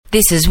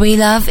This is We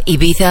Love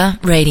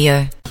Ibiza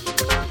Radio.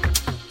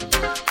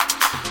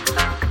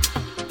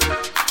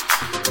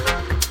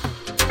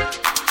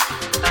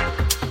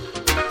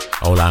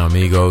 Hola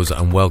amigos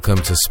and welcome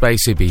to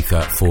Space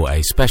Ibiza for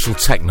a special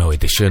techno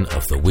edition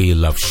of the We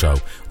Love Show.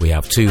 We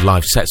have two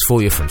live sets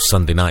for you from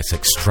Sunday night's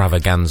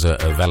extravaganza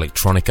of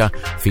electronica,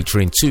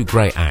 featuring two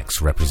great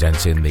acts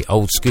representing the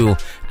old school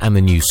and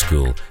the new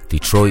school,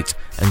 Detroit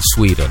and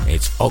Sweden.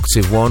 It's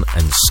Octave 1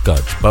 and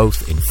Skudge,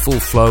 both in full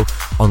flow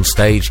on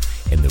stage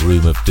in the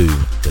Room of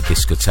Doom, the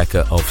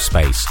discoteca of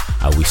space.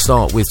 We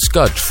start with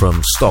Skudge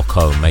from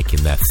Stockholm,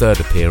 making their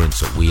third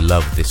appearance at We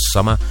Love this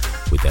summer,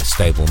 with their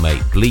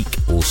stablemate Bleak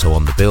also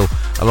on the bill,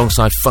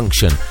 alongside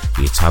Function,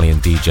 the Italian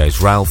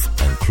DJs Ralph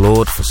and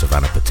Claude for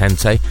Savannah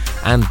Potente,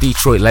 and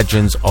Detroit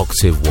legends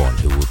Octave 1,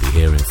 who we'll be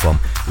hearing from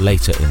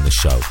later in the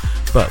show.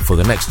 But for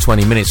the next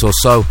 20 minutes or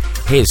so,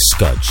 here's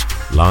Skudge,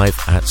 live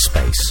at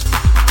Space.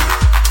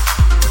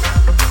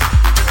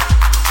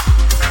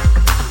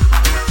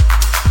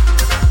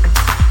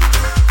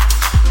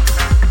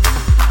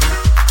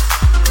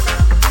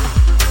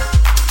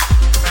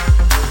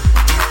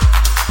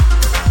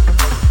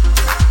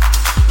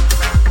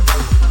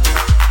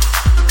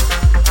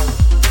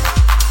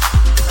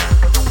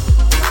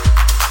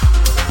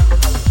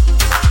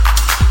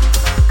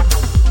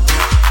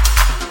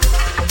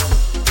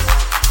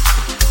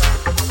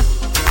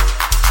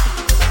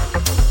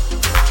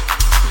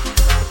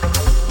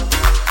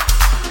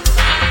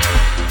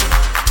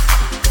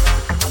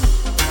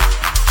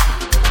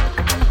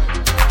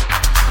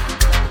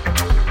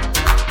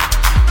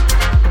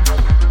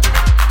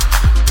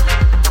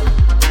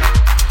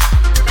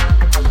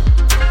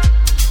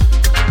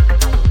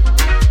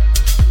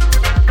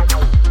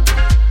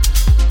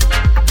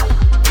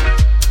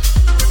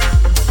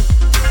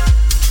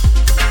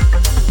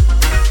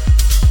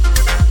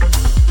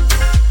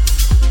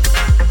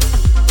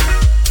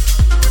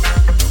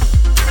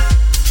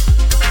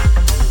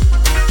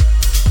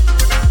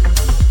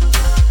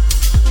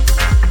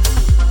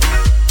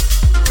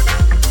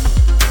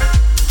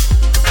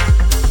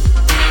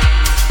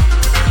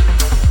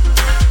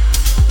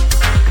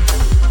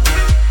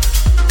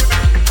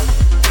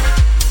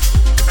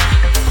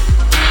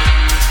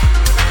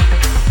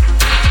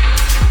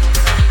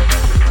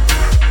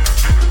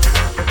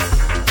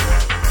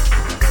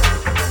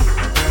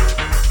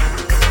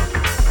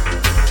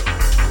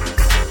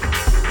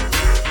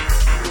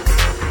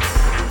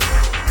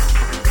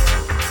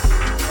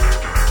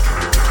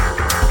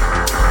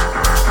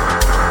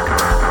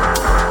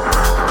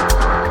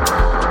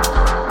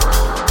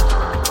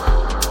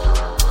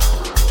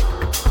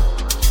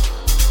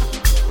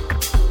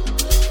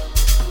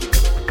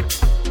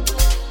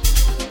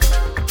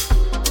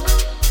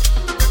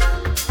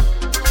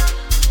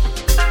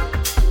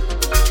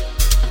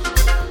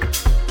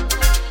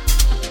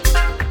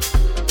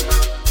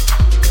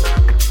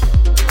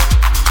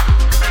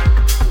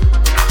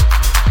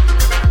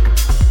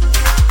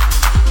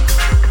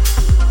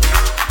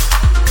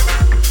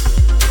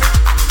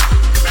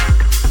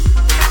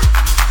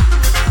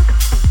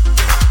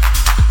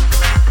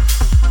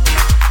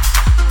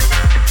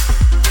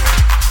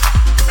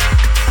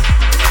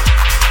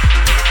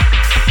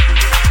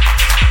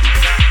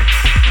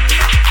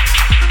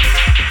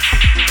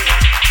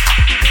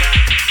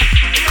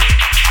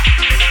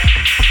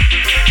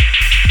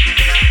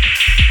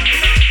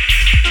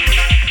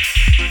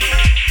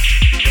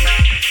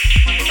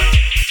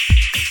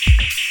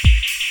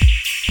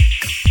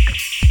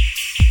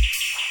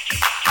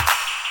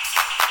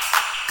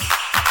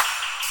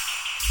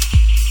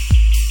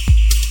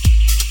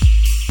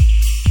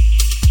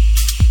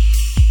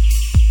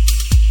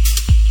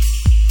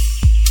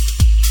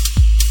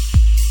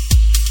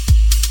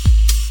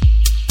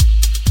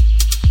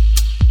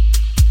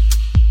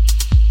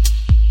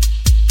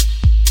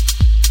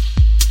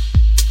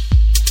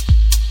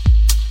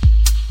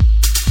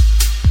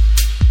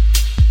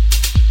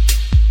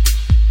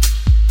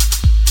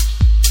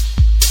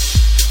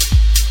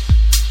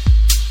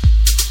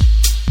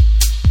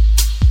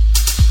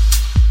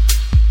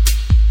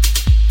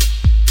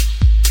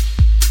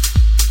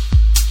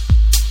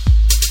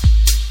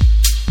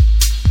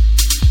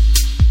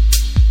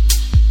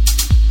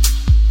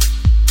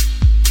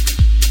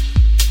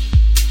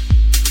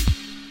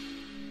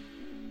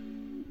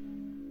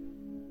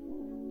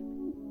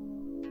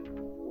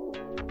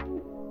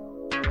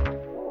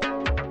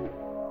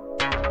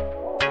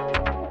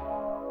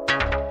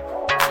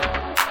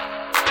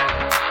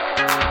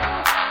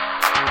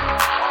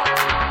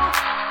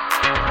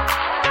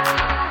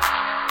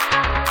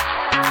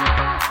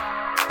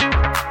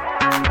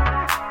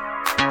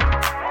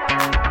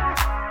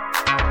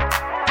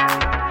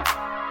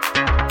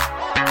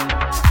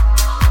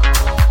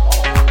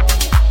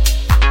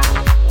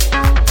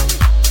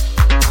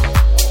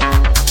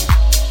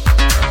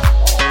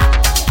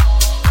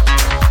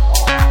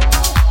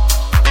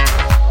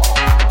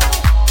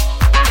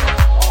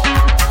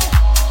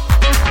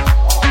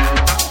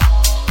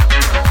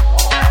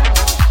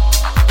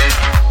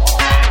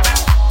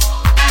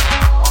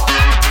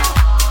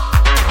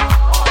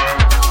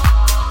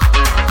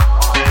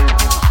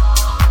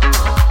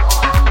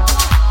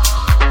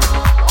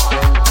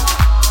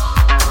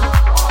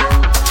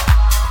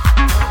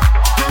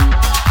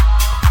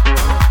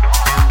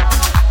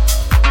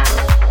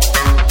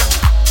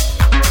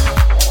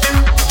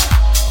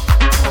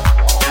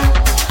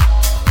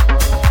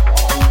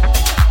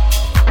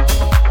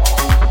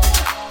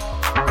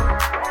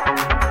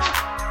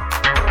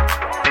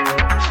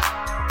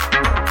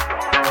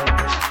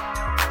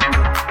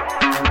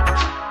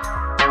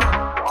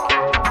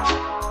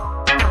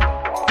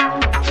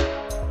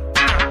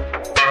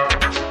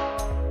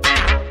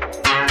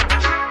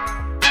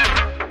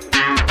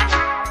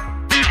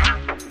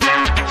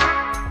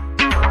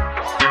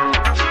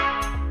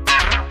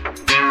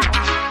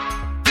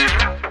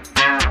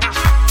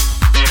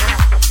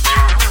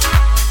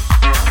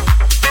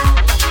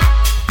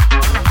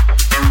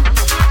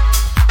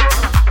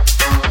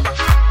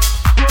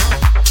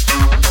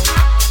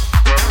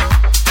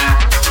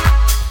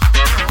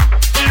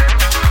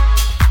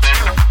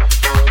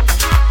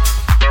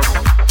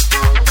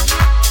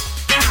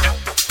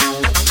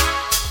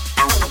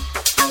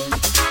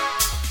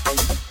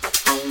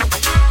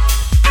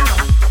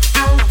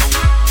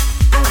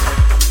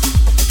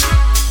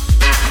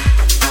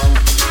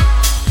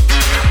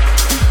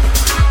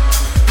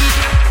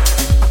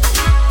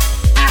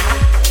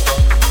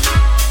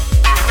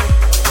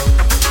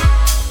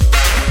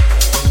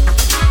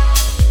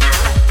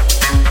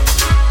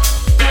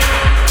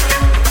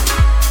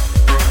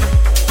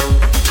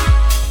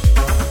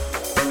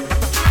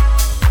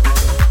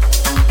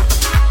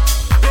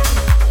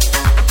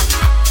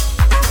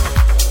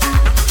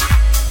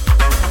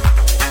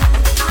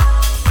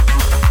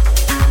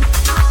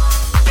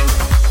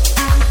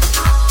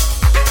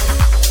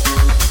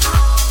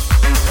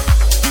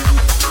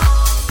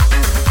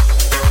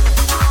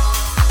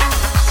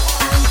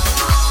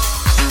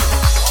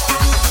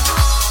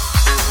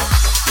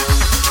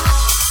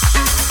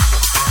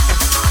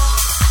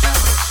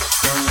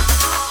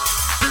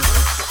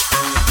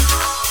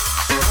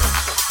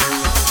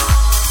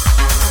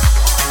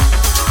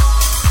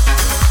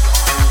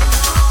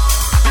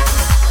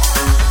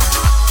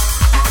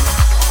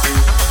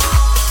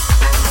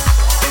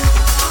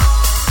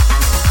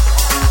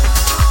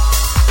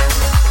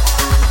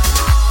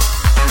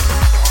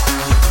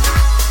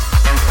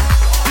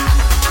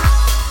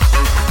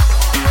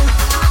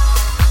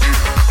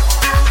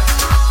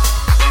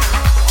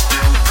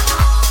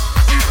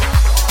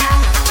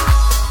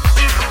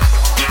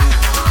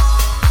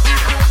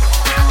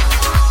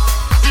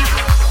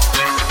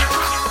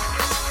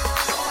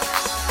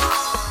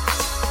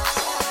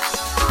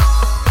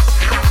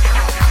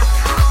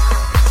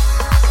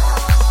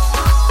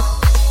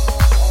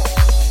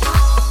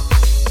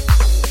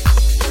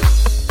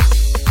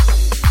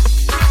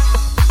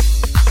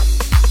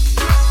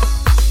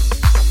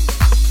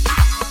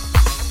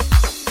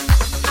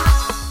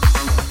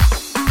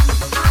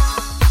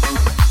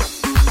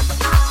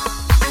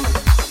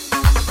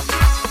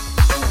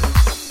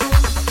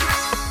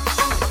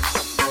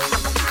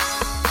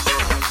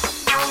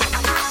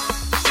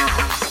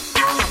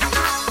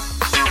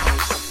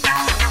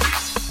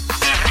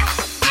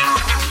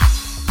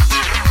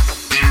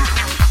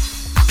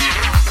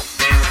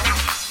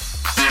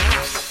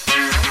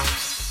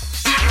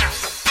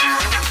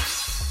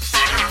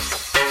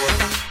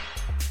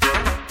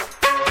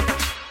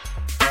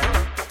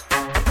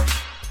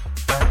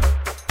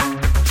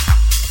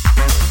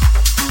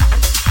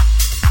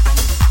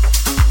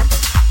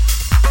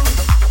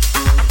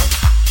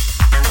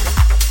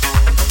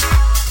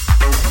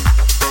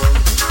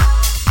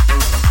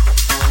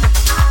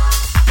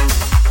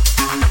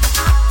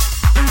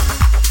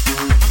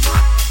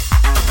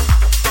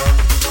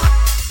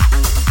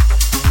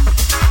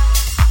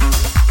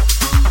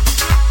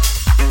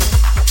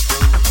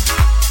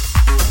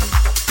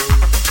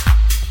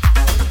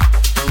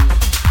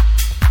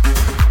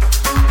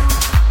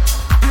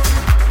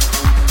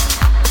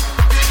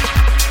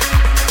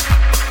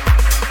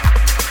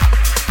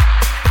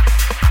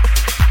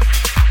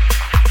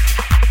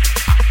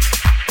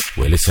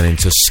 listening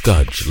to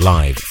Skudge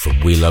live from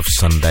We Love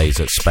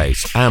Sundays at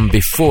Space. And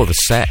before the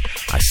set,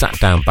 I sat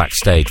down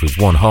backstage with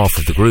one half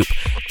of the group,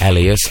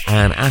 Elias,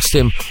 and asked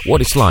him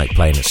what it's like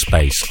playing at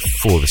Space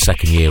for the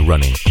second year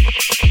running.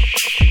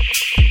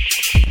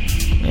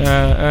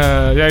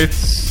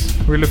 It's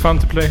really fun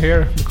to play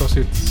here because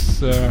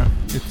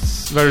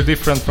it's very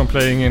different from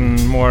playing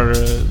in more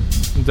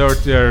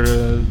dirtier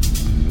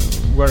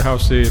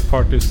warehousey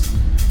parties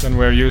than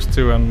we're used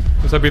to, and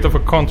it's a bit of a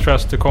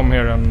contrast to come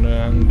here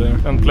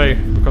and play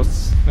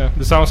because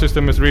the sound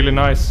system is really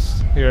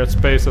nice here at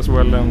Space as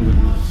well,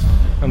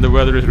 and the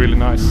weather is really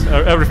nice.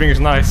 Everything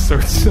is nice, so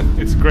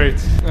it's great.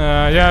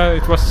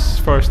 It was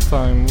first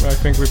time. I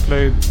think we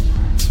played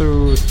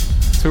two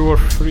or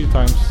three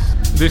times.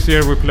 This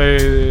year we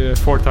play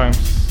 4 times.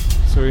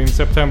 So in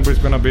September it's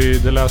gonna be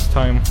the last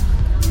time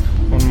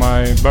on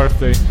my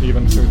birthday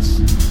even. So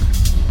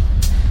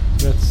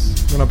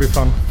that's gonna be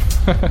fun.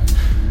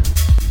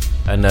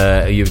 And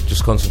are you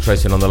just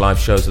concentrating on the live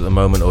shows at the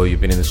moment, or you've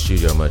been in the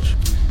studio much?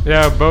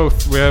 Yeah,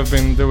 both. We have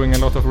been doing a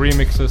lot of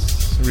remixes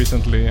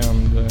recently,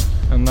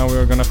 and now we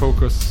are gonna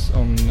focus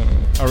on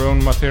our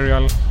own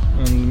material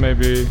and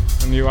maybe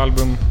a new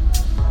album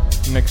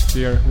next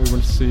year. We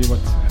will see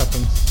what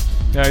happens.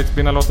 Yeah, it's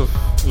been a lot of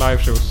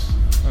live shows,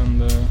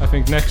 and I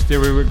think next year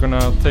we were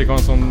gonna take on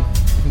some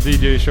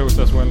DJ shows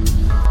as well.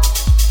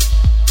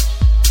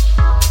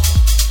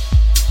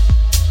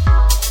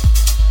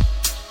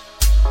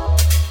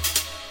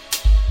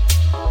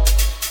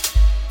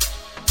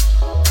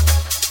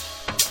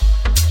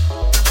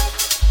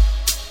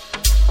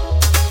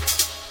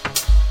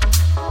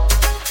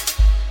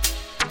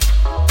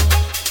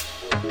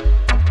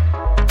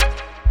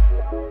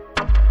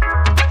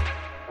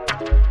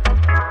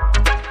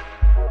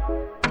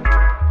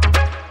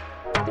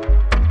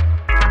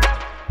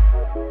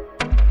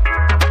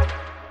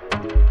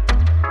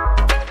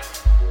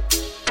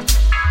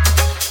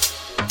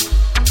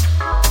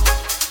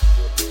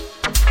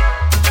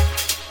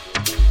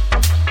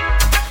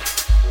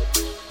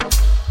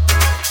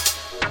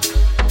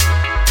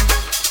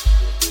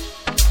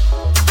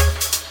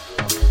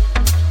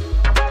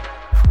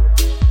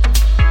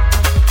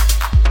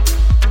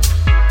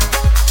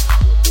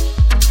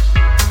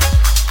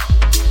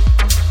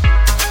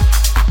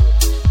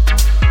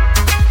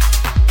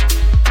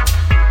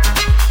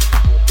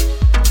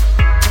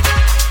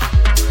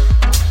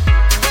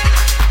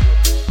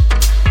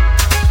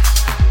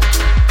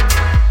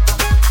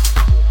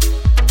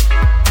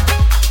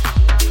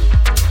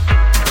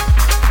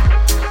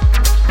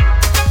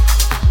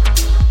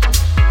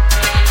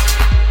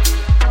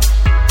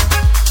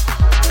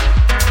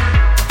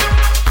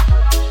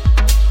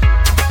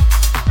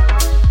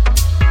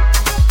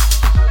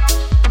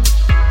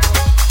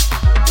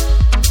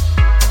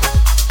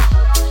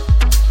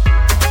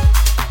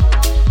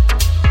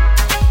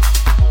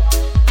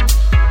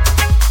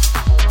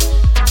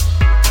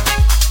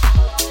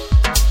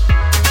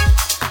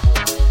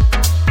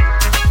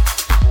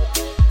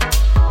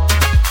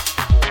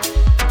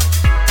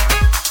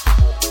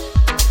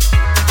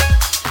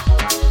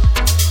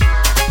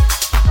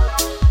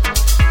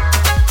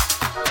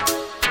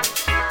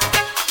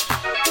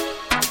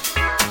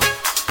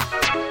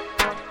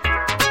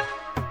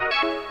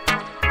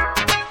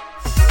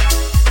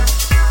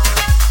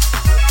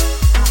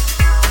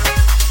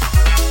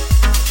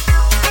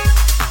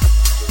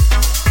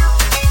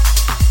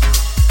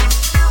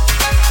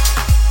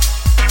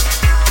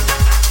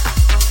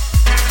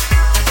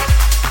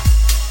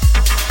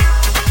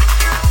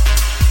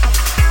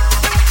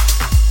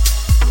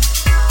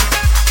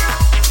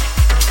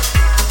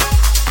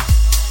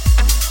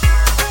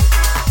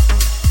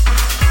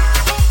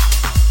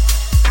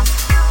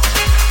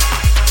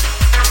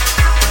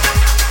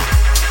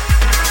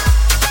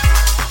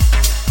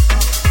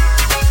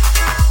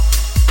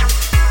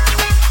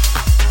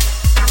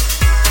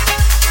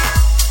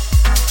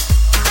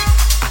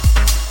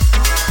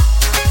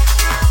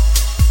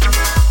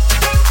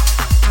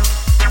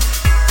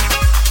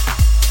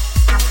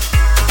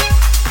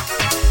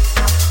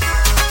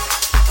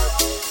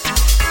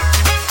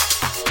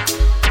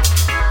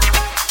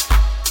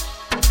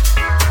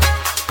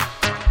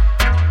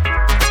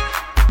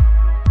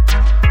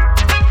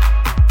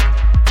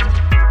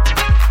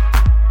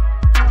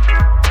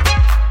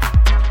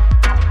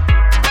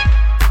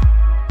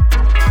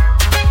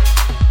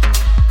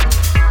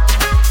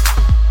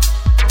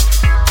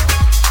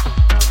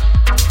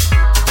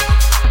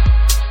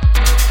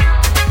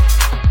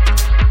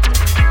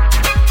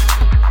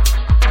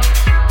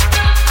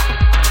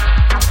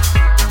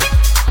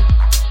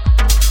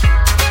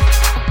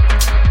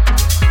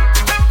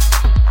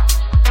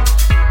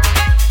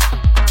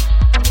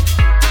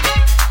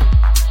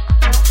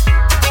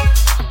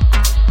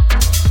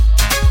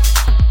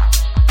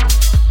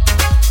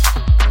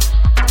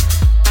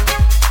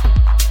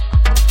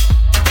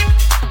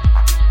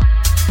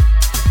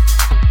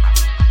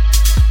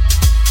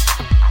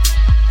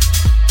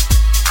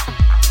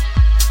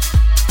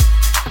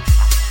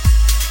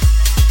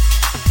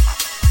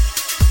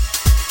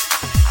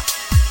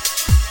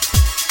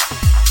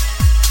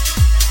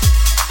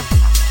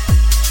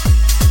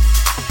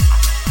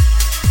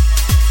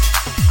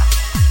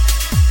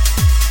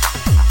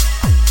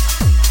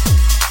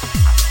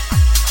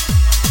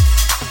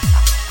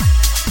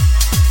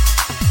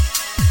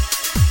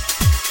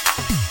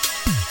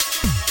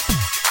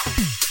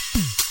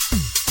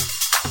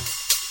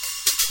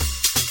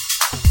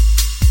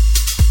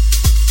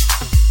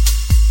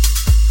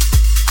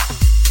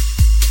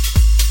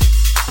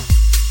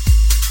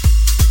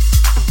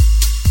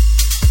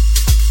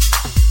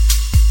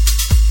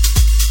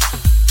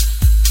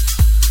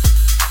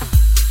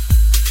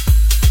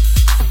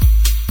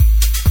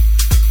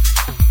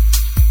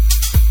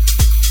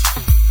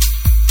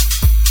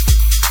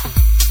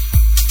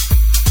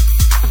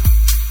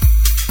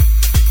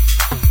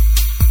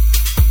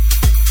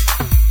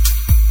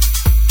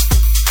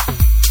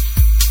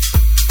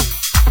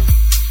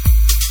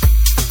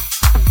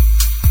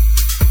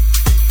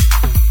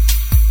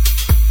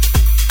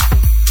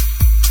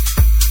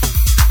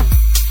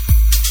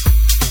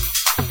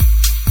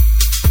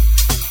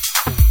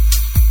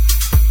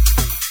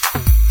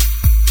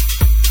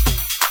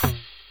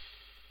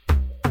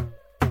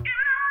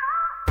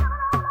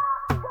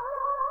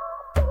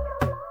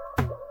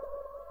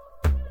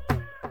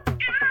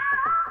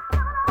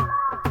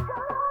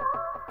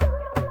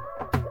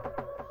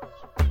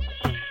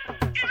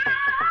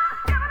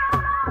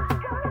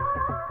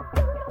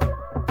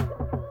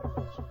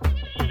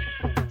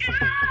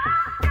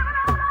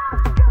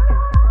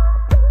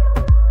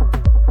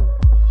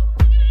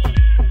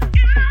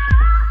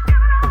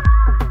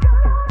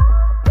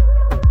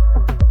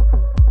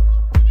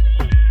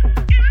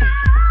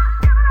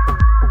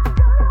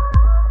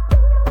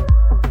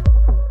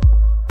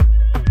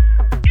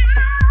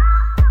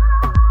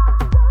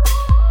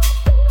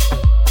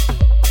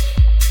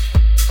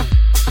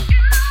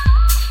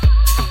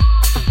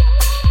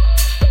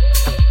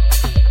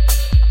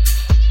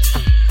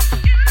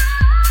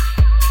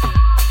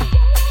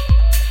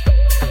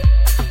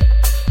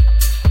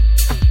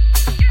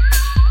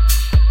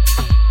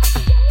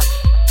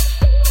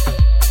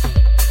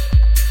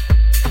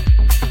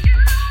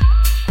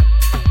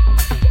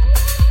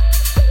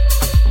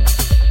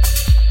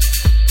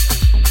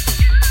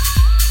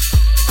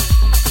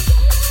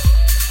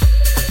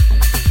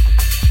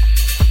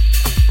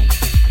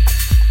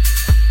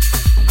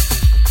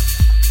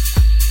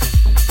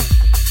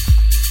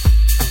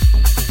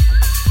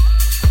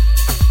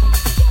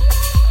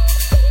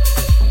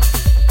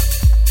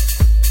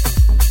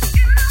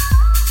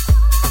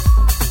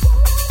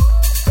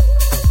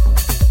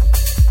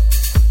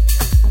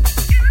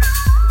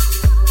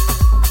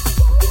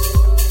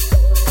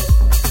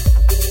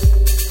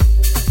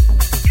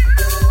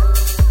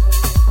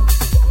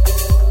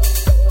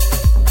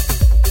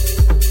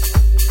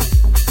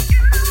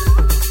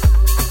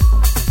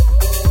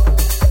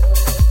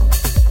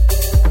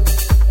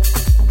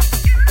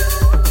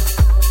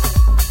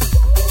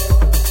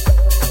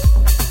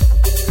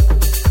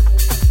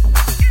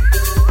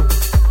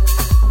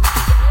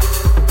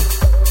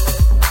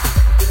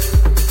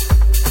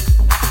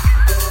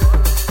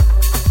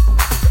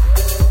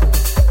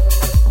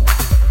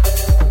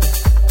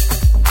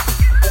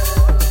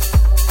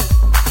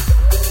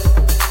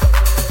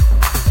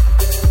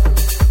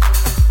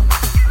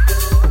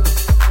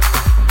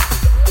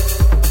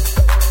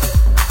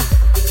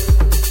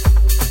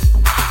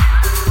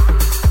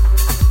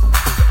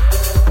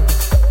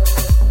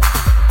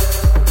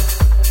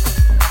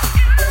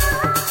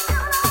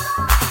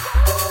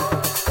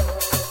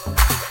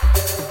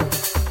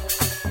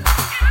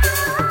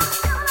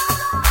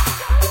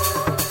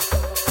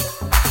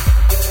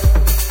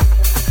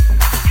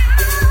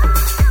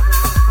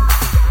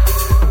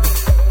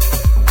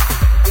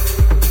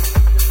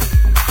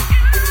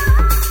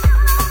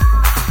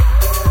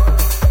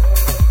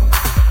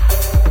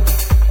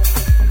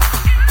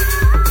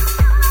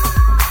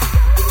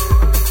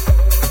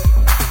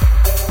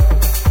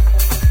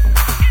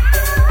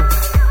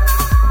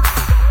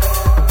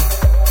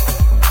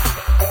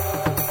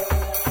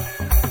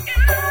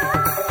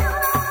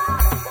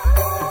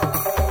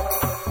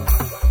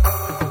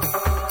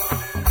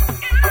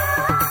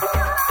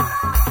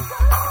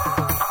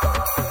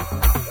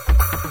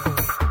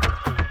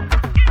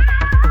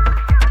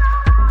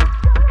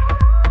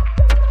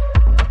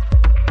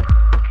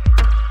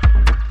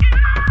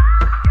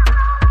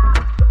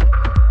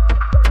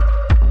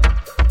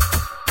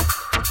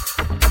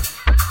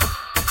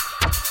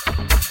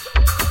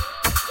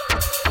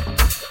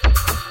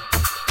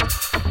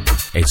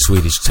 It's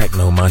Swedish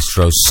techno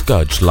maestro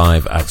Skudge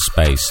live at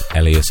Space,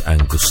 Elias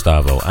and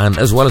Gustavo. And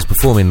as well as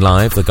performing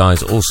live, the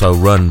guys also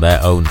run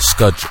their own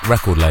Skudge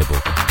record label.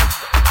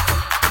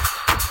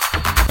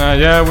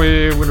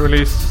 We will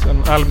release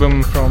an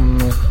album from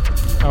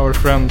our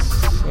friends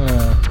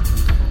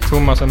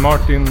Thomas and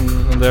Martin,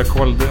 and they're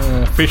called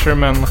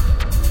Fishermen,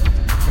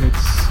 and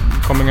it's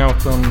coming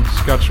out on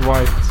Skudge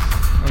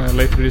White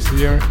later this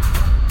year,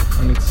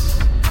 and it's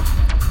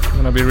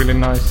gonna be really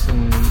nice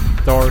and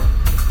dark,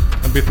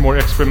 a bit more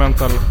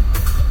experimental,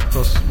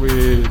 because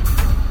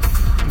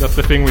that's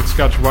the thing with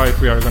Skudge White,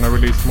 we are gonna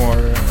release more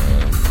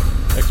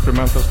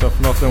experimental stuff,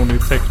 not only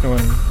techno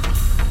and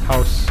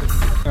house.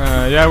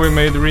 We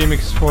made a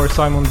remix for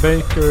Simon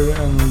Baker,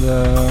 and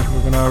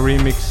we're gonna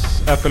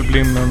remix Apple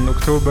Blim and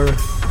Octave,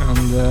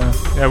 and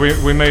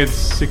we made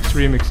 6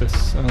 remixes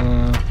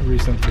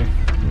recently.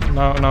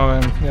 Now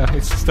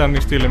it's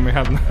standing still in my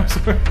head now.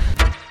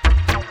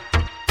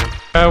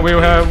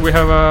 We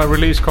have a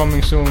release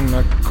coming soon,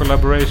 a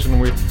collaboration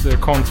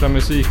with Contra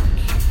Music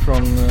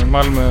from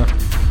Malmö,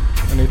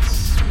 and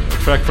it's a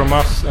track from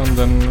us and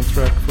then a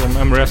track from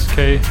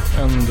MRSK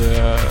and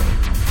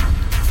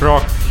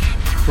Drak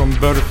from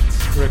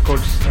Birth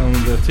Records and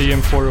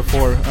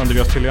TM404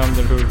 Andreas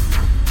Tilliander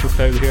who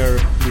played here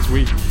this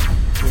week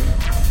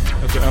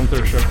at the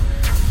Enter show.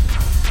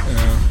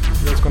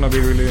 That's gonna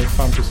be really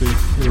fun to see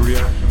your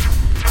reactions.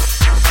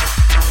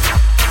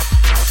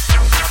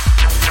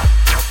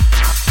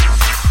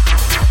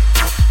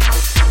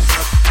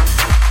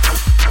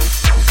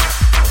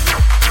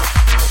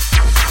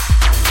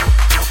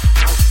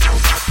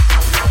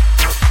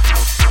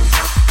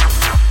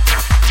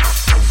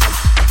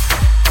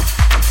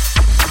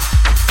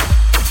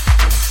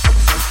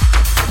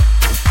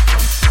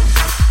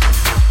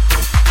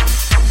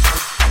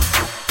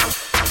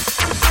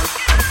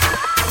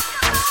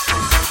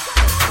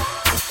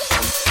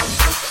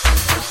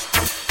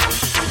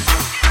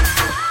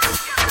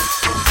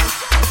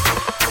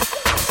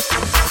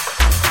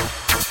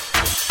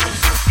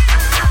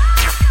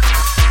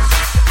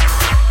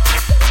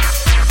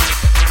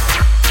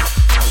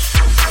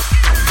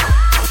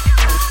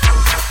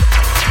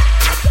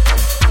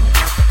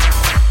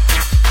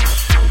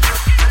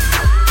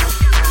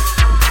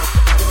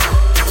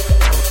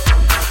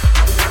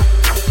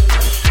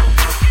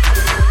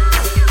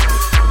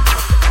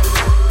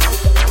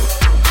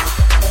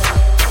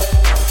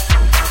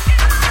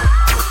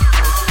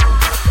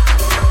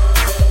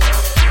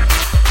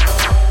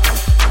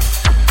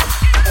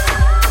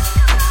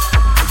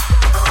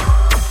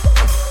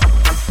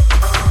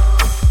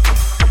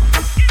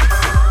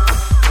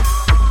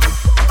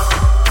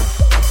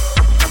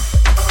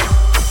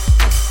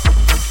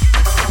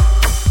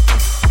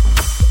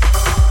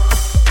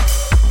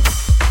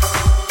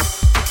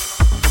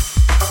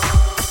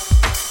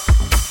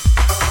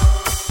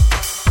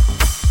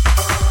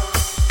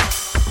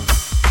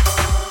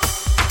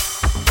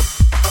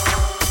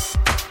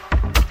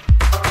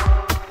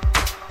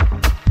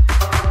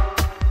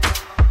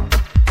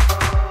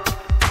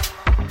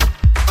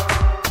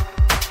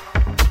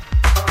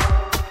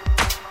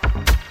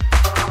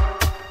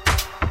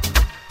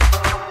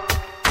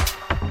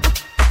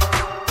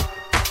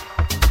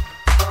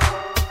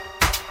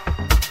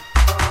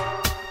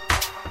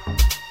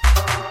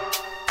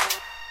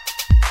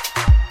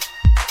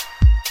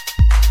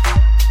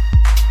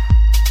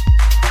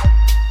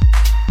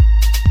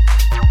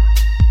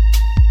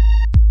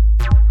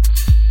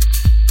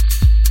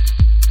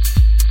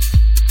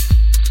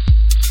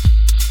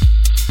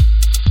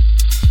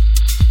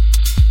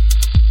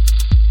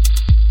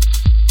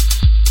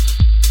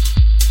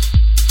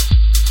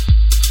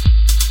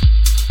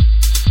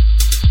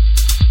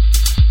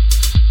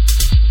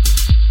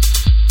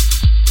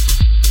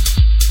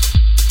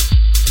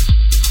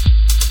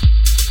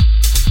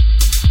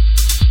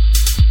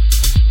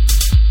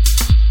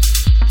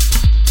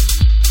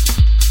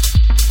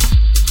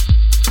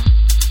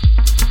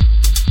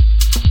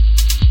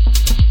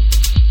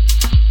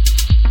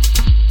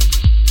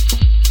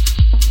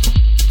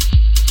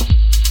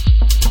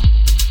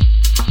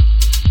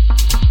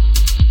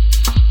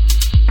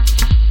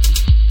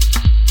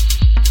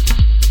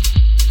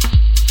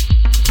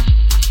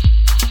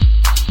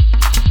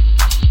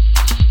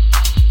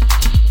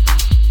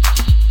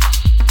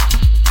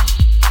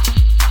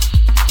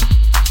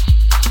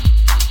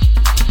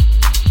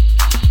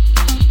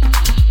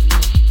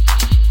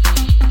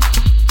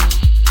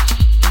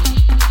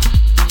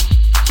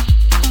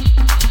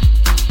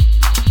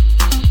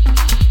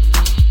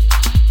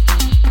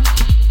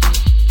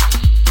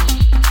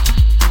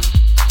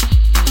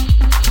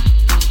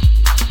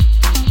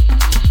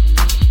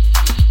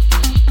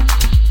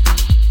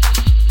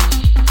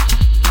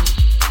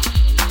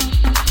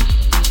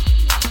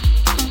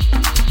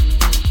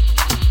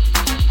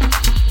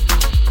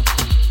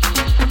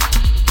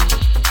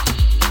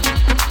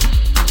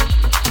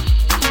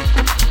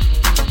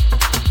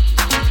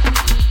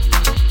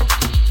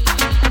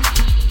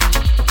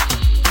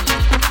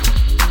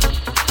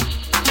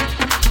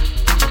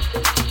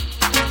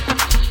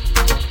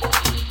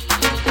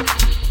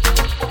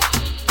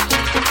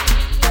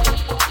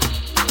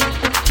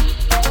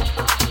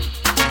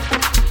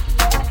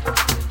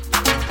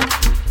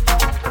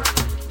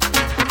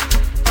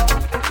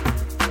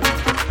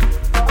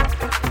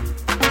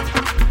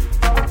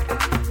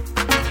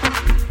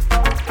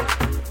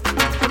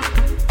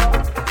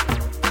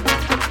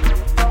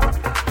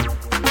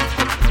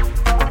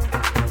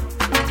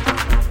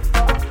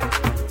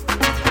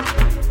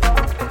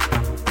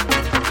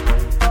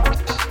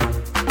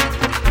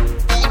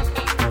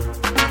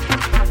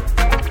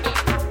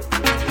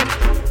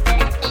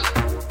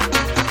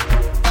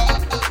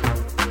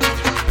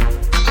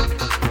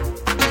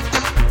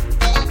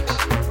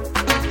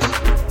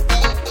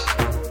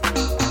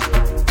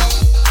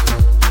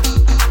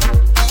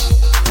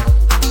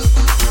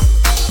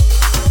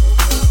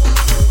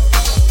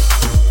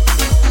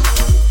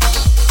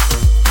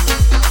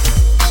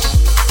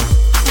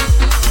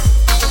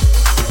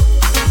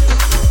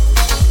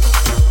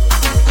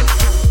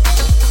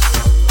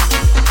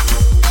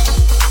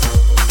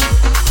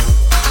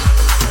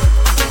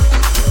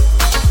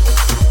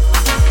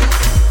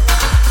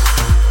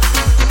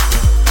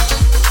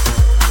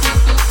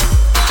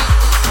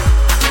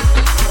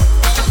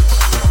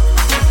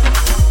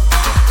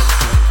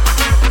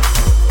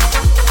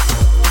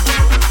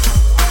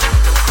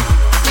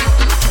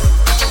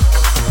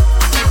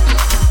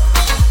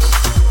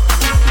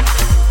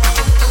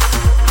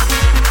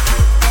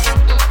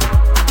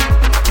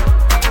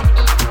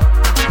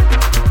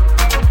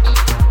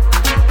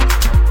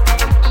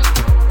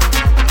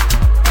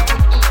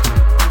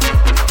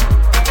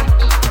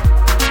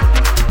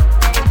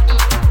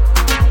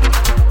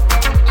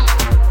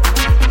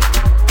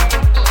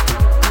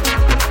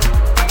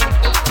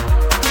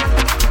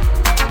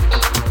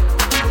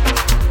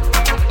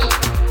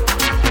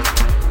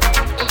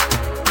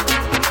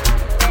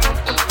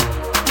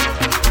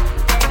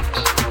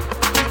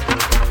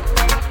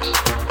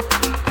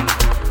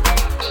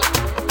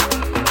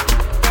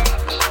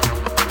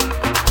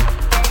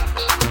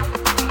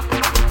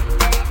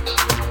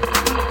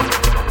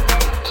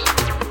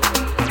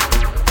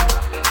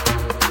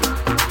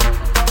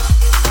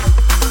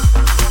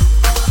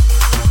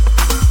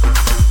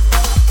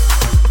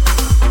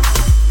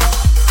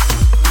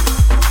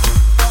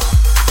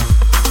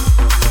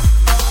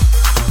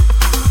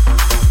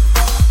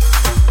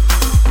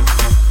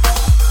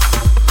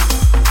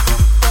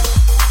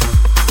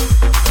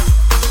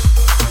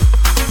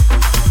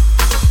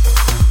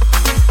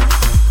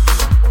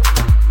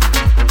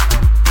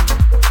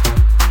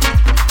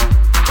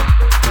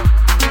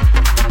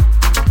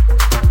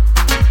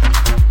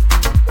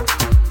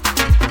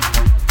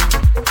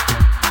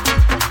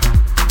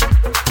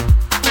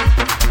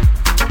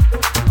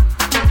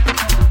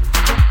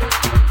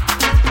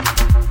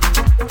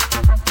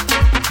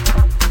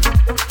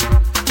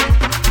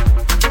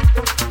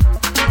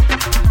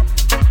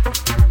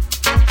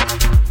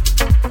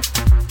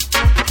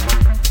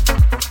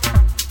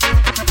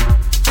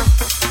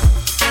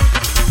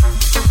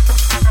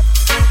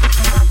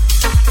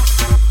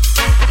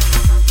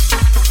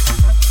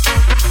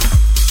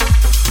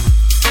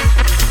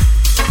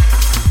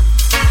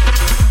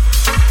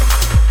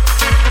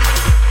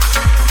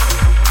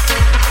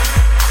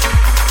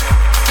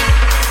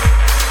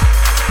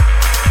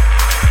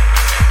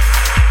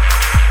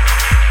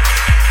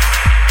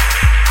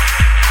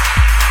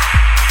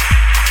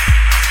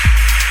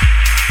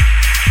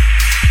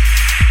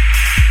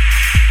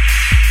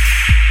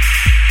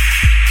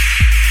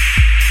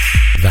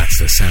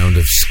 the sound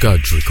of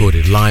Skudge,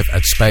 recorded live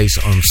at Space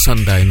on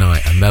Sunday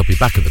night, and they'll be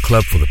back at the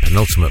club for the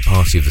penultimate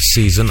party of the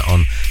season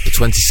on the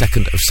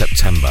 22nd of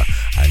September,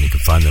 and you can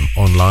find them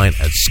online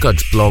at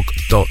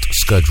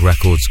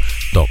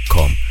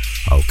skudgeblog.skudgerecords.com.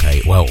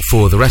 Okay, well,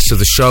 for the rest of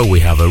the show, we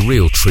have a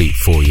real treat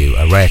for you,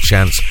 a rare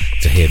chance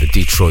to hear the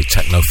Detroit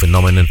techno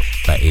phenomenon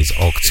that is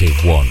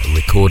Octave 1,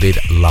 recorded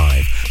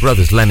live.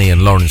 Brothers Lenny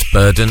and Lawrence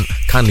Burden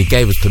kindly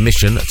gave us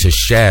permission to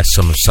share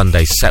some of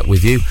Sunday's set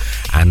with you,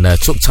 and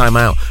took time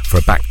out for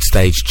a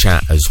backstage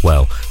chat as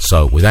well.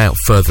 So without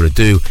further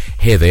ado,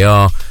 here they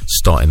are,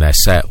 starting their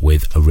set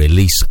with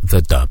Release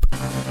the Dub.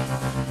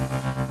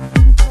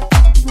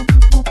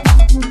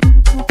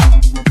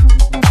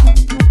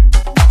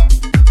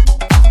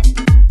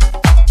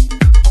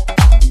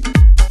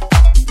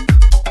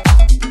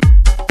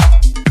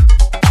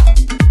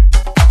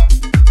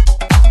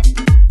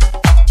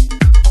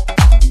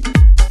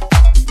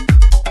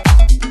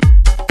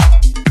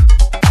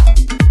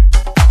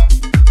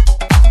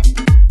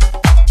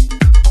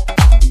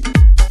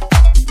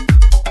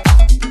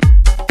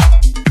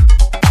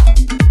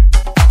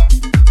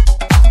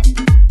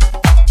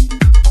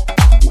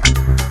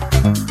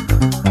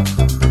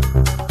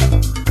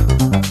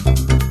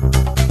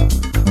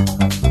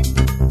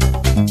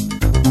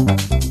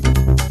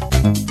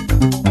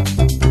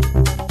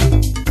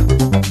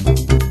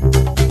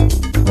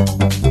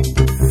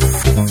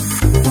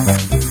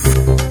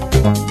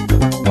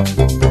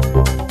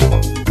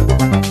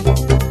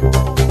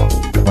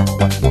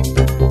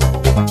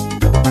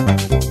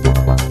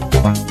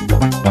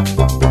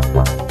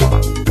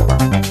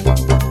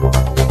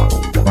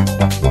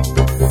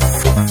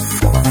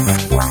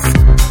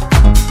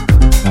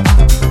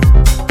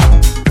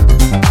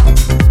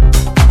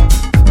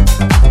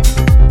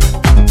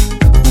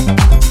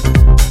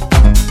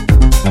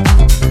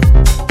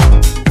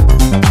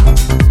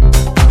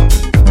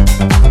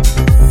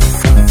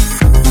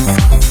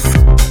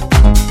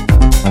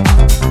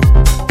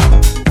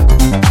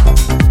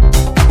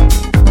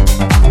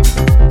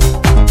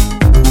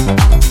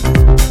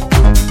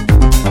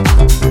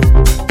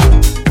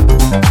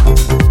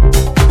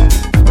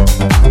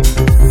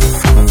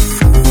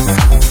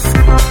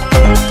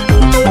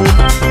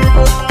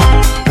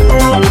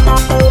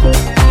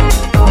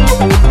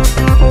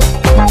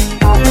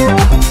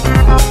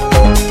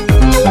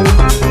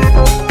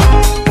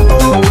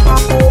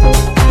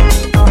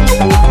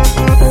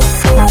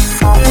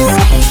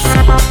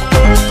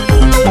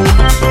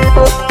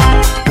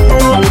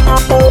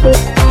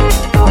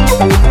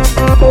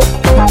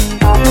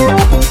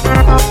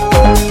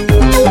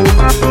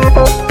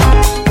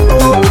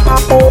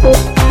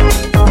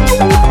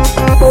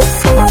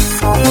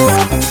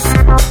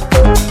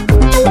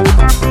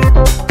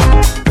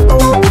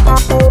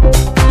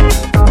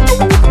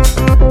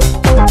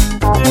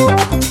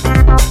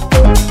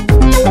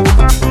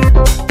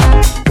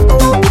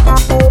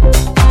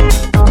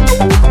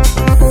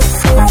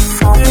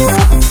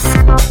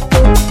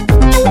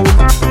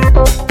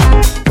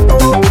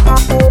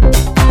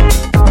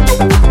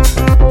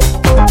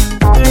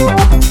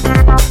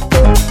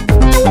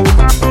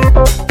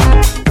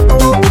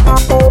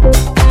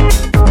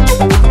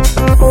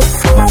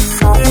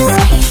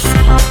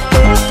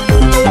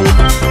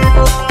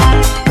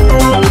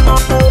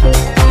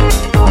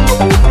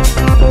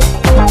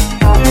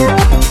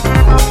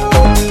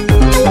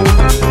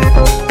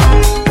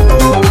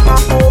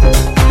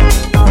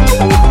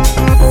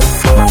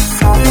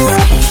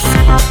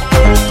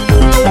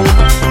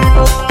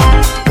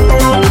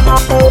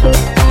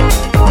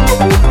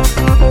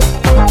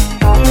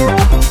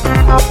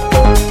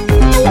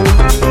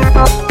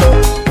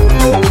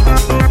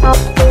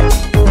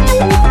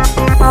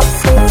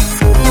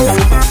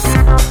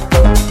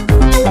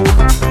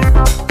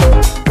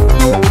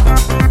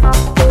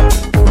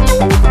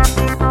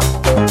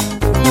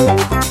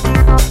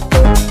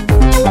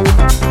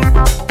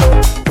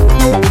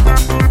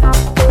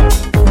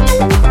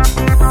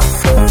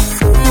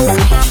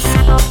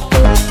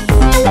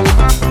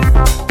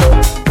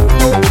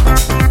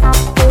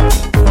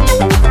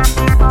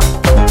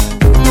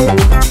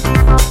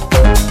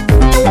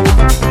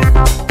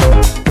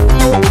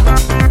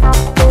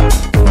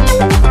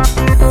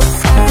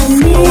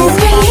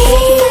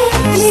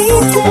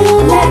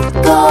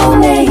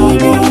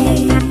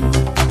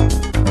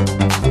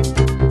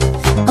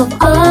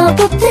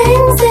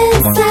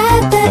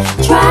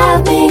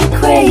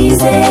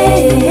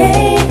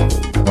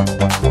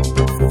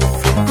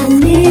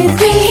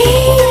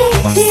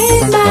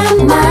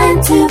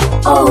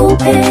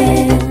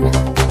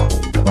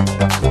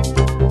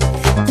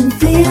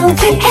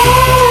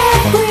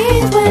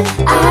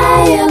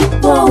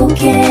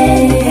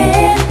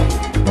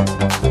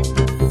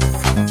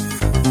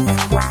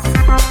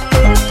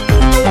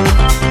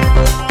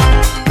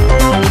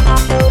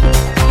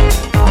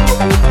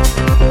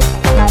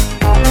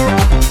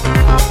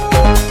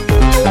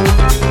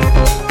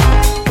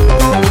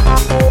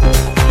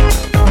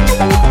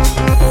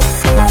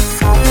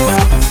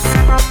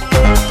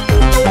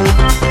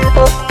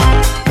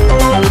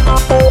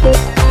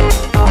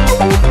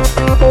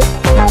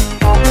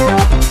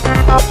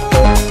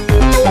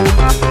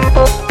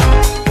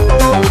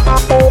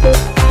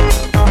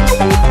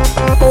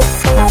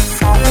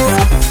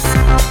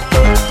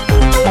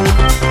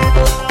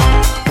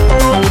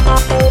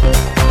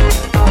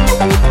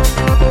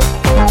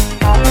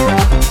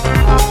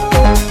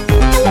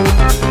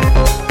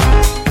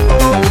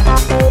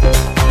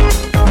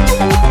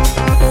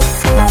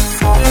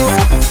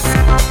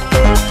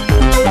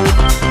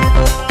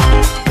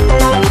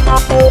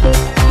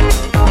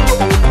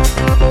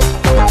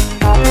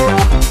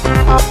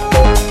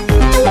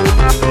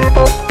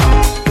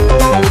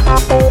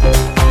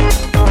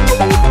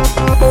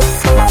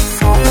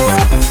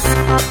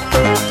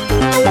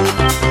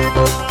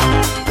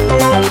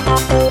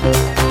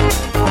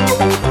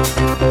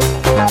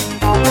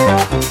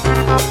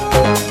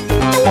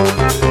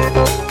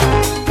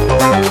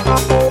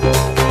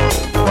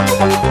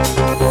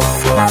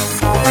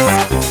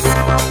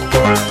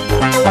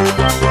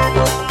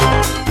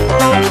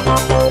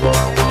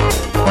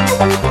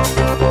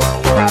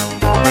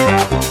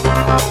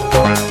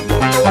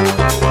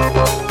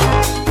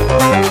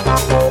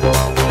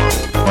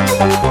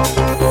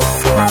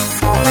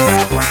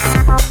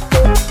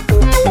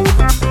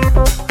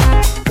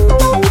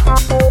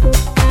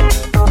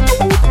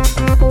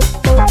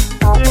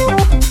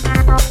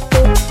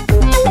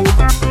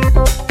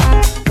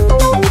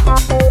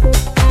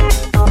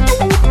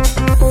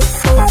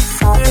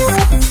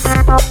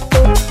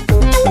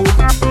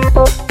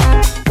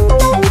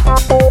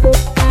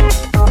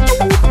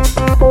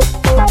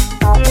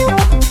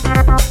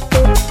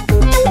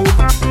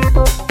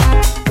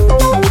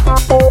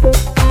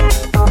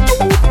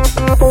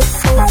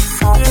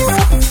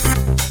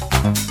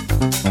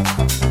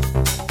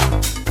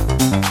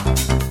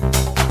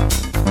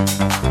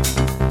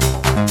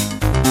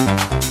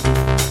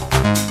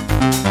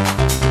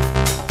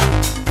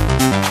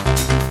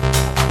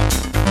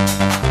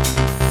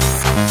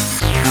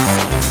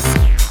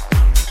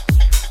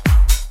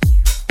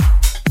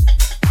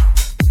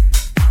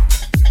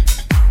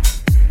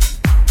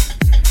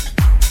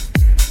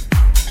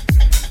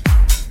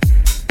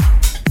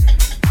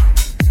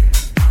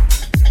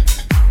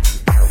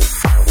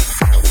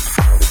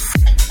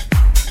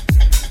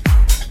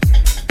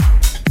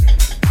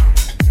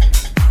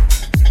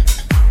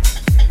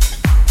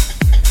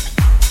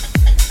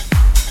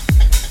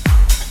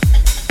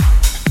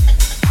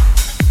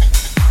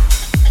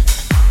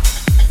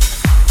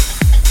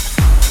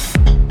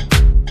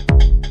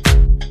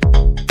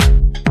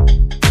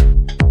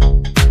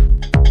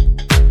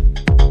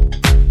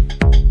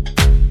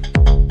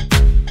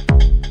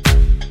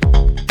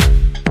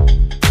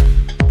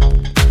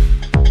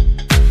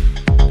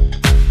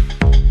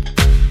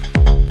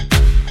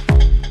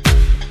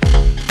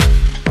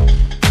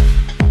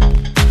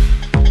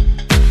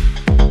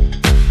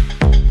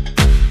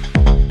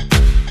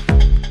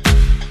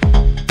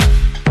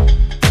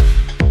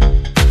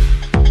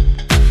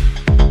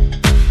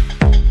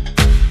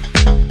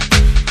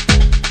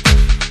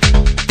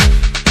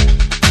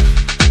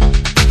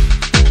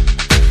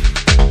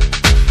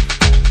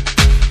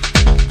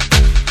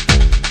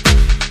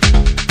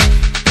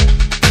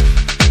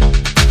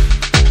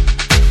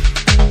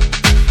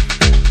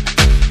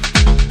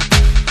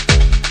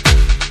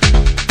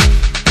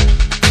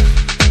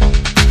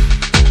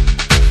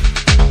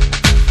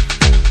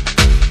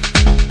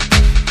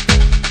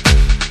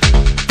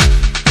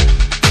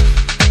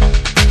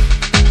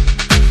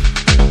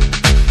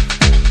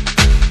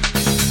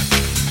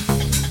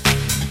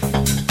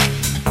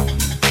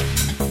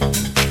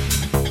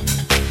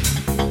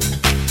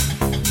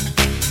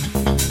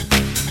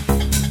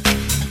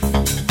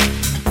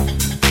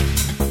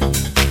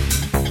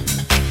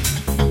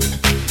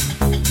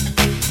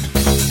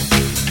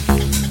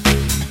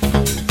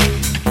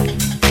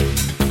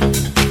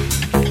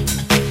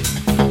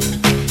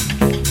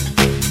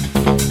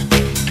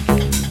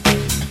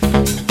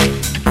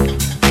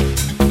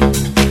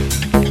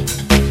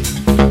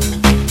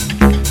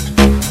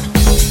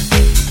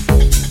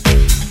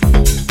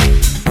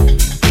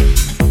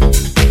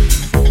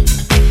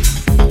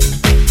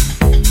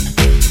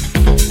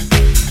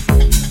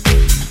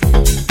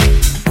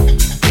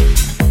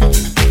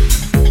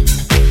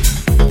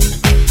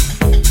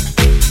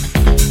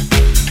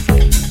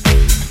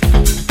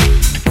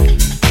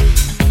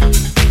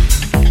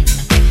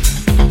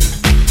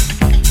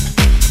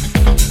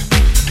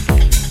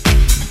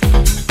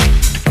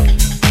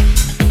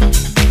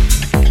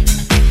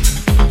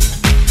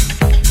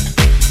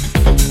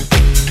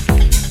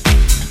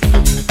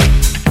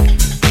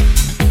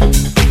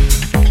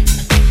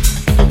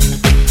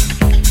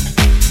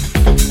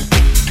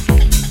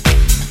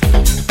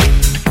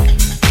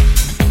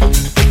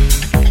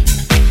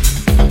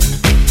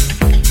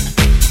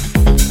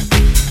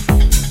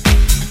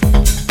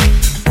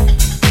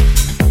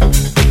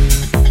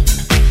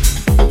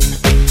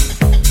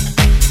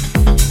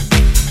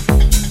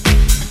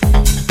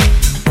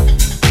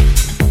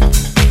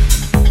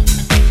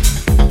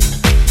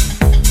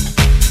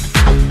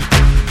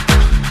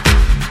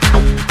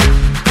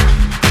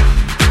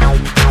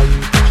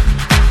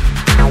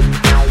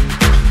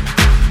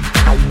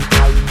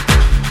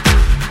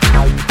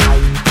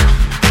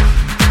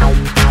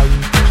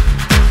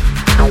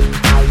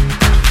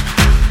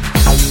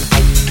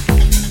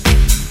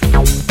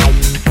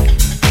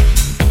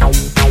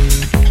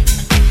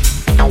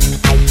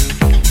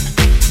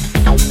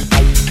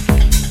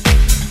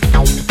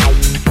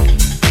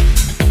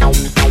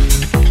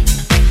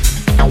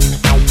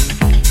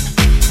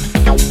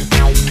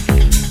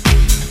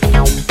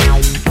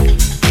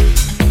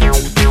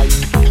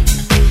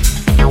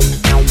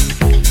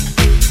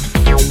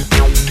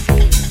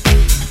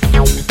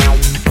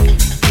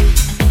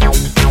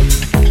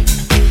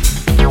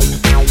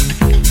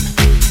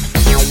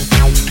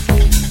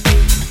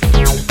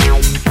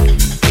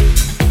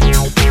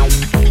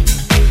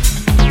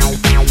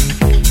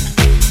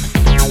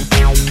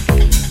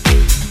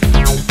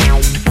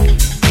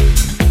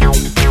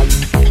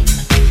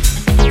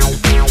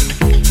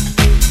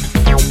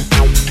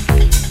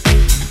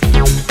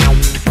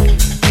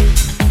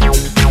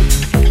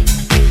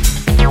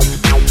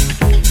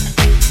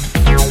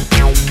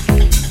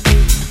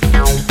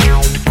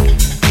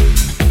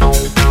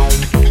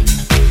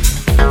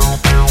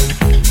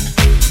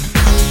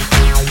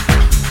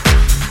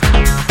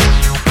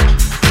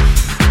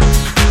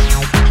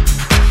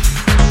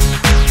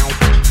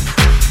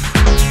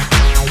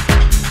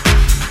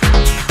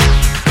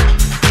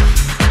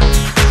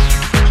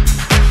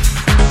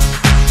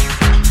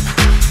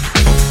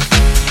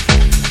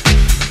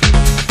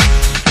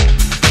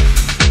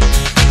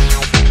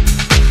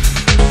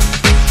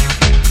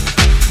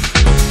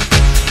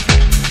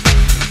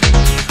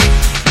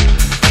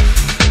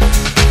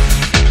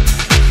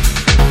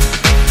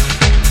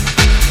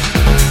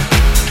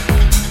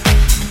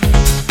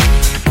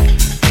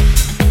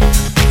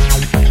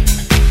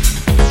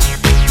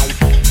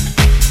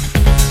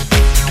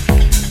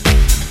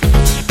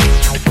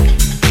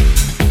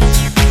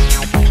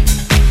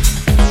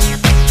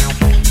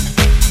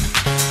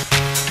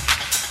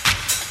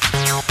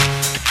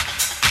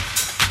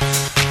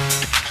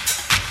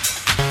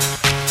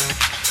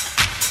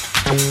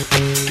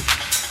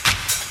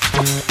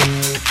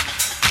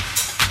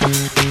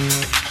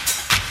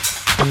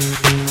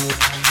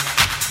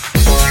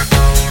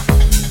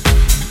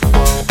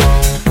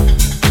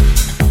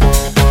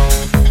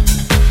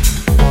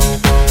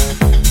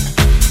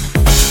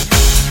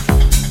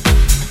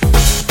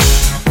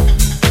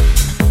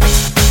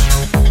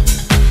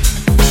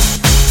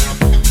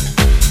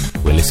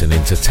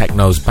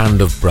 Techno's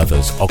band of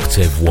brothers,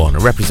 Octave 1,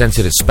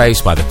 represented at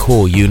Space by the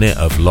core unit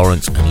of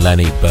Lawrence and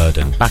Lenny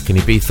Burden, back in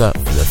Ibiza for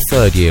the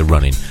third year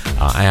running.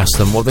 I asked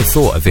them what they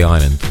thought of the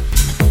island.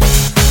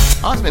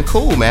 Oh, it's been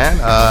cool, man.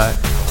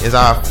 It's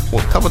our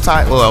couple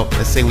times. Well,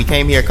 let's say we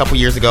came here a couple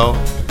years ago,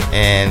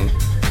 and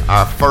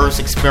our first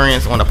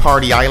experience on a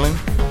party island,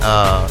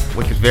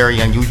 which was very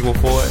unusual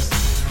for us.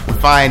 We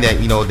find that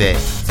that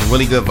it's a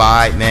really good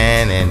vibe,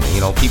 man, and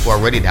people are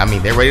ready.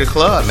 They're ready to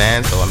club,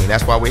 man. So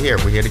that's why we're here.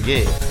 We're here to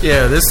gig.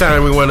 Yeah, this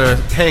time we want to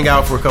hang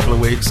out for a couple of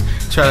weeks,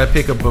 try to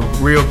pick up a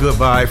real good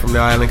vibe from the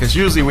island. Because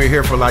usually we're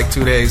here for like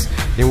 2 days,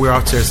 then we're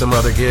off to some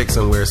other gig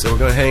somewhere. So we're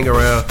gonna hang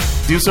around,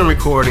 do some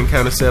recording,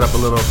 kind of set up a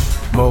little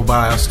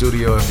mobile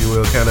studio, if you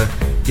will, kind of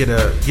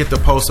get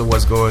the pulse of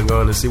what's going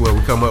on and see what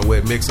we come up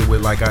with, mix it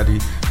with like our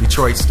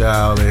Detroit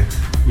style, and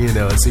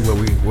and see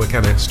what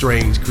kind of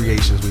strange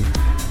creations we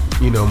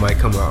might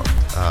come out.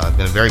 It's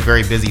been a very,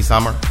 very busy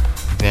summer.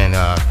 Been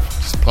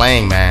just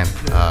playing, man.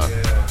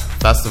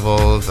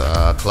 Festivals,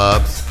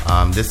 clubs.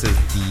 This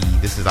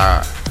is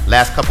our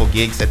last couple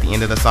gigs at the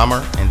end of the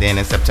summer, and then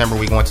in September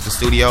we go into the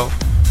studio.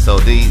 So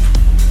these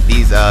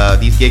gigs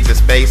at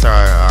Space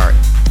are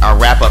our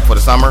wrap up for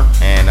the summer,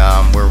 and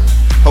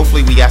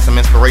hopefully we got some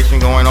inspiration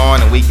going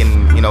on, and we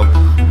can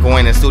go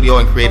in the studio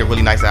and create a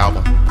really nice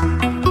album.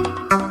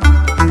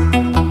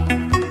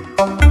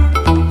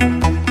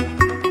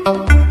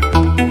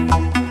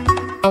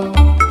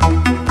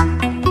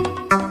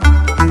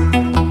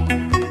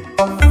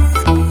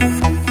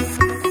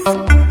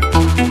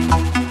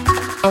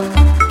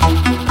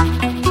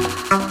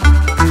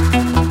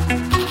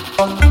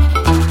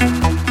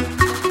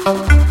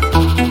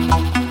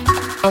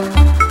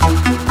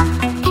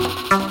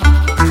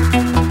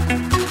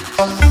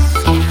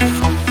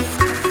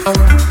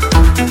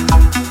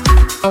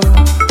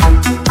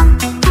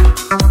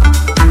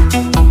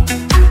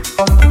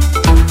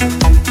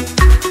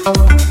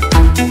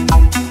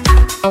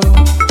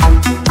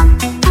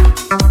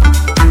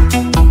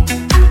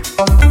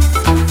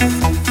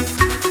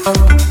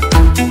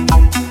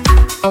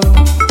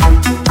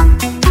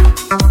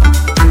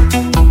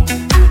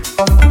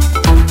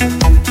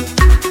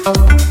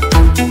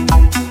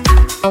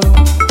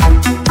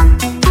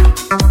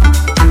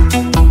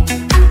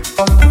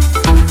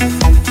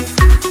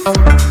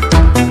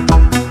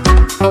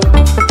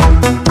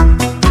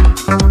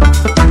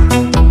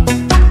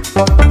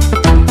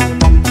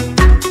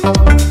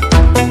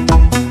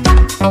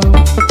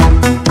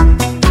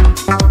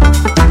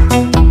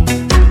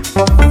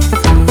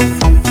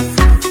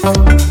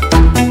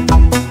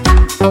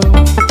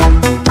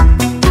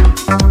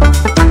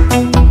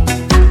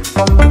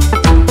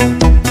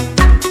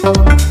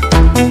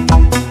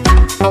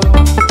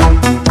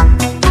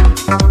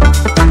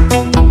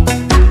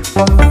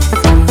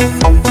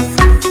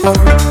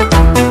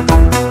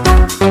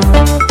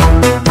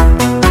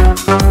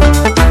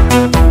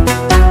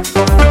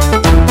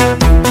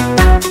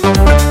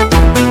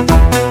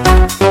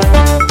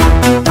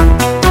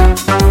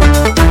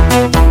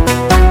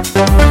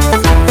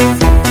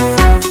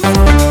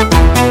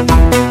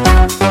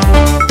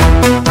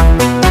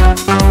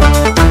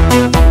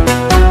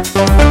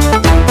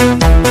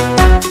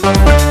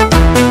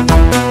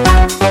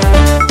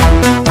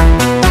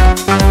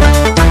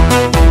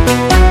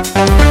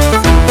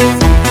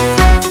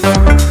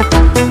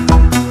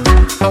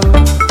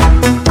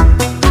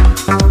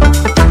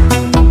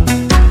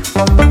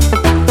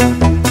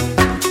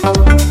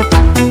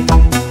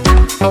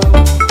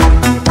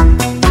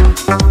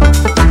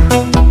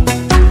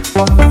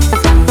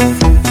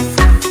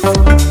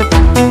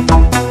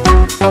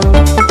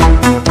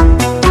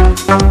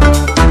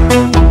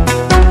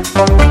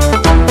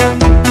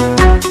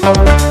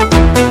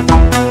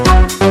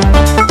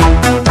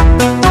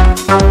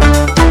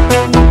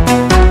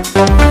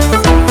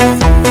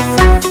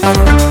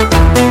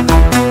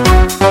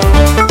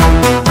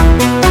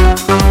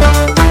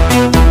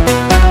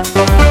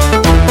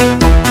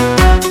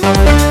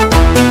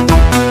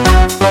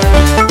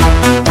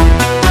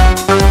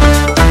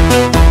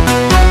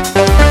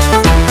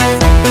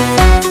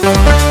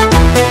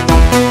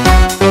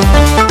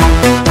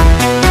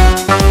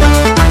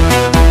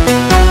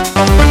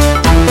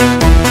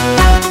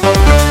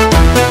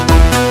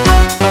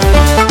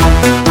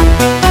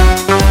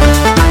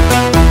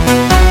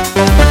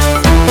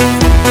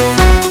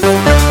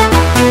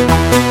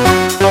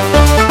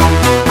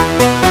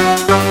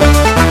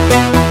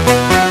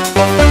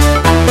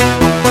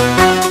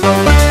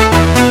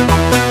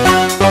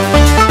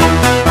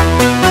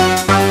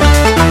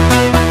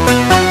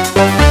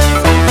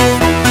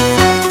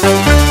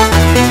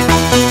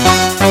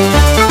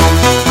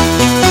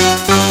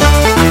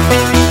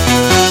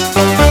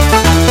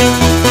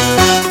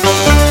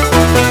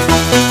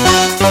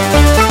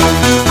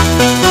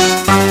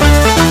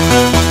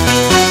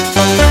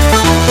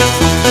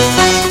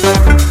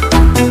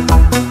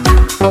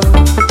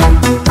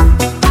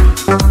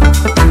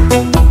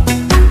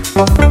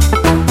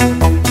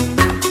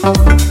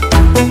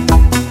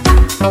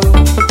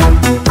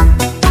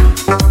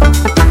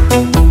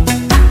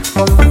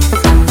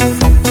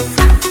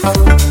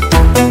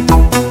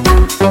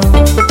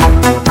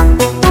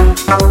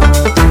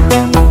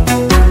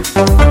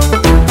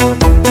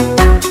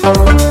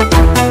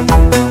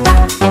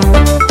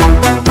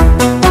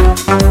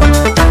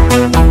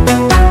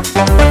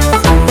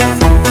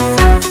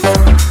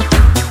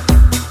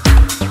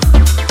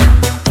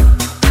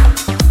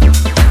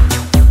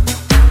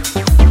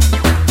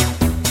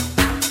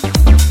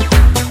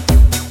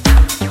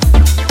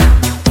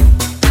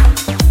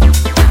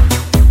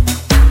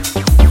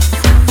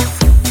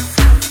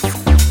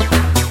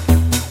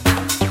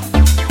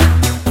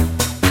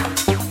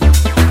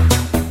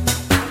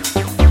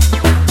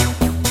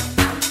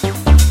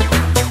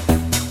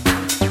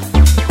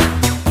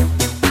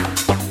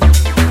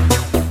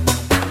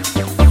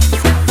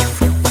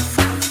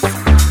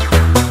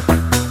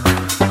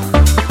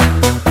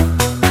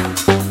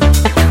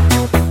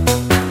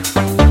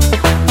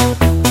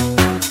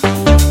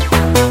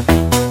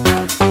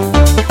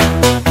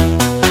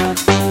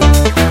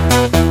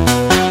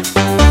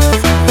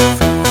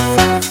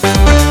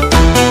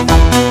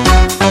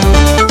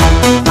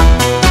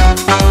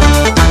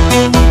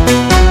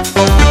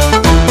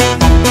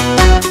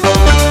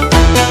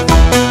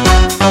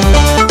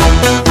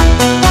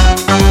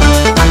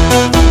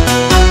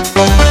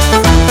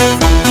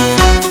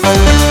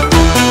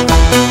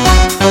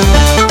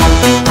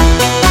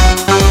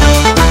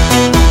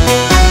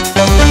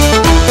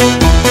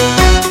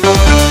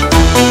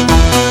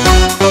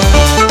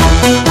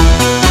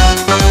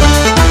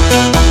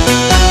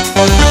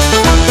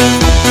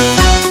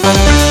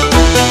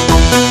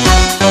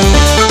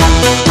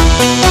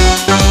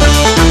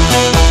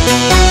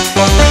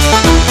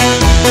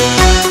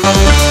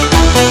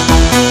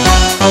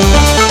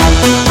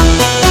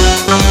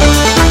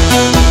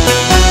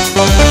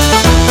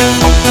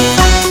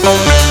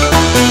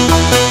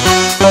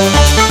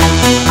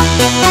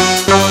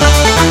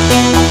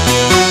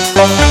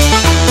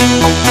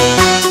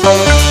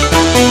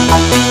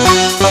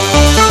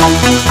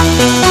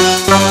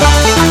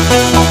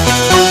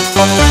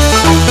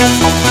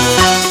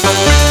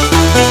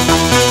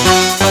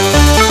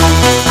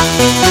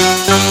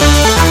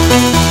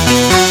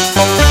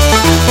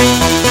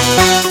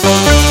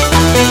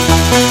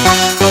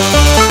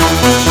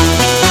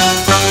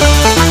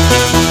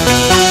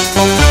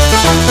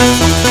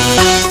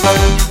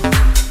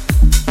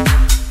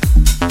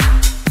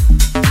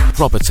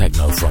 proper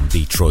techno from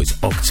Detroit's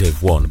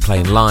Octave 1,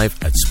 playing live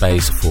at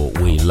Space for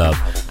We Love.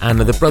 And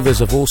the brothers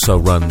have also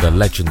run the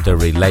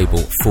legendary label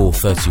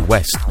 430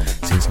 West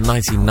since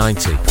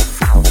 1990.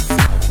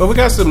 Well, we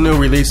got some new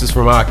releases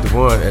from Octave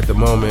 1 at the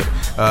moment.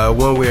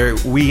 One where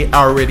we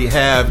already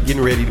have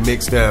getting ready to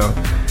mix down.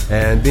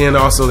 And then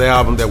also the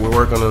album that we're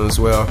working on as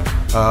well.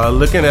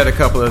 Looking at a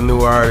couple of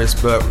new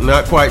artists, but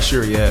not quite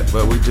sure yet.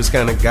 But we just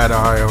kind of got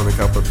our eye on a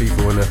couple of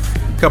people and a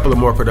couple of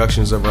more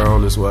productions of our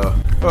own as well.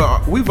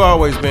 Well, we've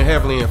always been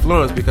heavily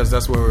influenced because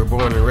that's where we were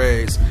born and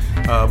raised.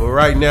 But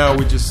right now,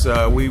 we just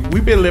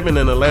we've been living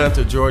in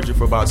Atlanta, Georgia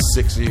for about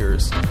 6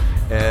 years.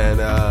 And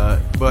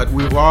but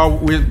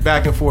we're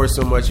back and forth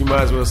so much, you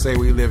might as well say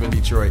we live in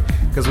Detroit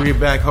because we're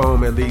back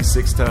home at least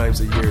 6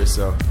 times a year.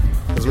 So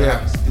because we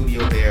have a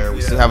studio there,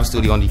 we still have a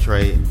studio in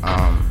Detroit,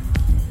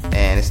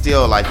 and it's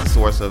still like the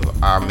source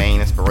of our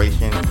main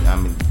inspiration. I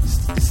mean,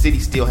 the city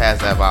still has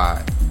that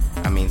vibe.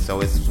 I mean, so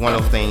it's one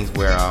of those things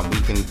where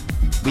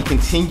we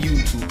continue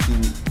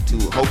to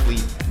hopefully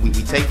we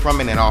take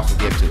from it and also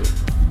give to it.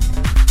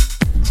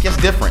 It's just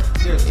different.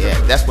 Yeah,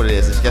 that's what it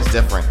is. It's just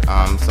different.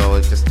 So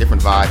it's just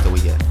different vibes that we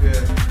get. Yeah,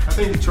 I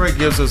think Detroit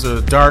gives us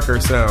a darker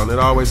sound. It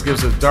always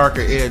gives a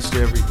darker edge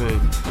to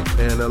everything.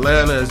 And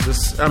Atlanta is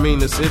just, I mean,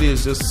 the city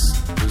is just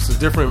it's a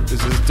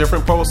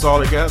different pulse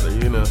altogether,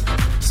 you know.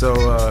 So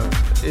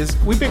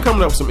we've been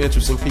coming up with some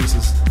interesting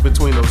pieces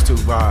between those two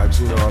vibes,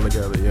 you know, all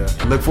together. Yeah.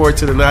 Look forward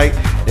to the night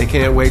and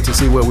can't wait to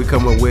see what we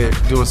come up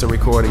with doing some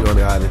recording on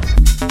the island.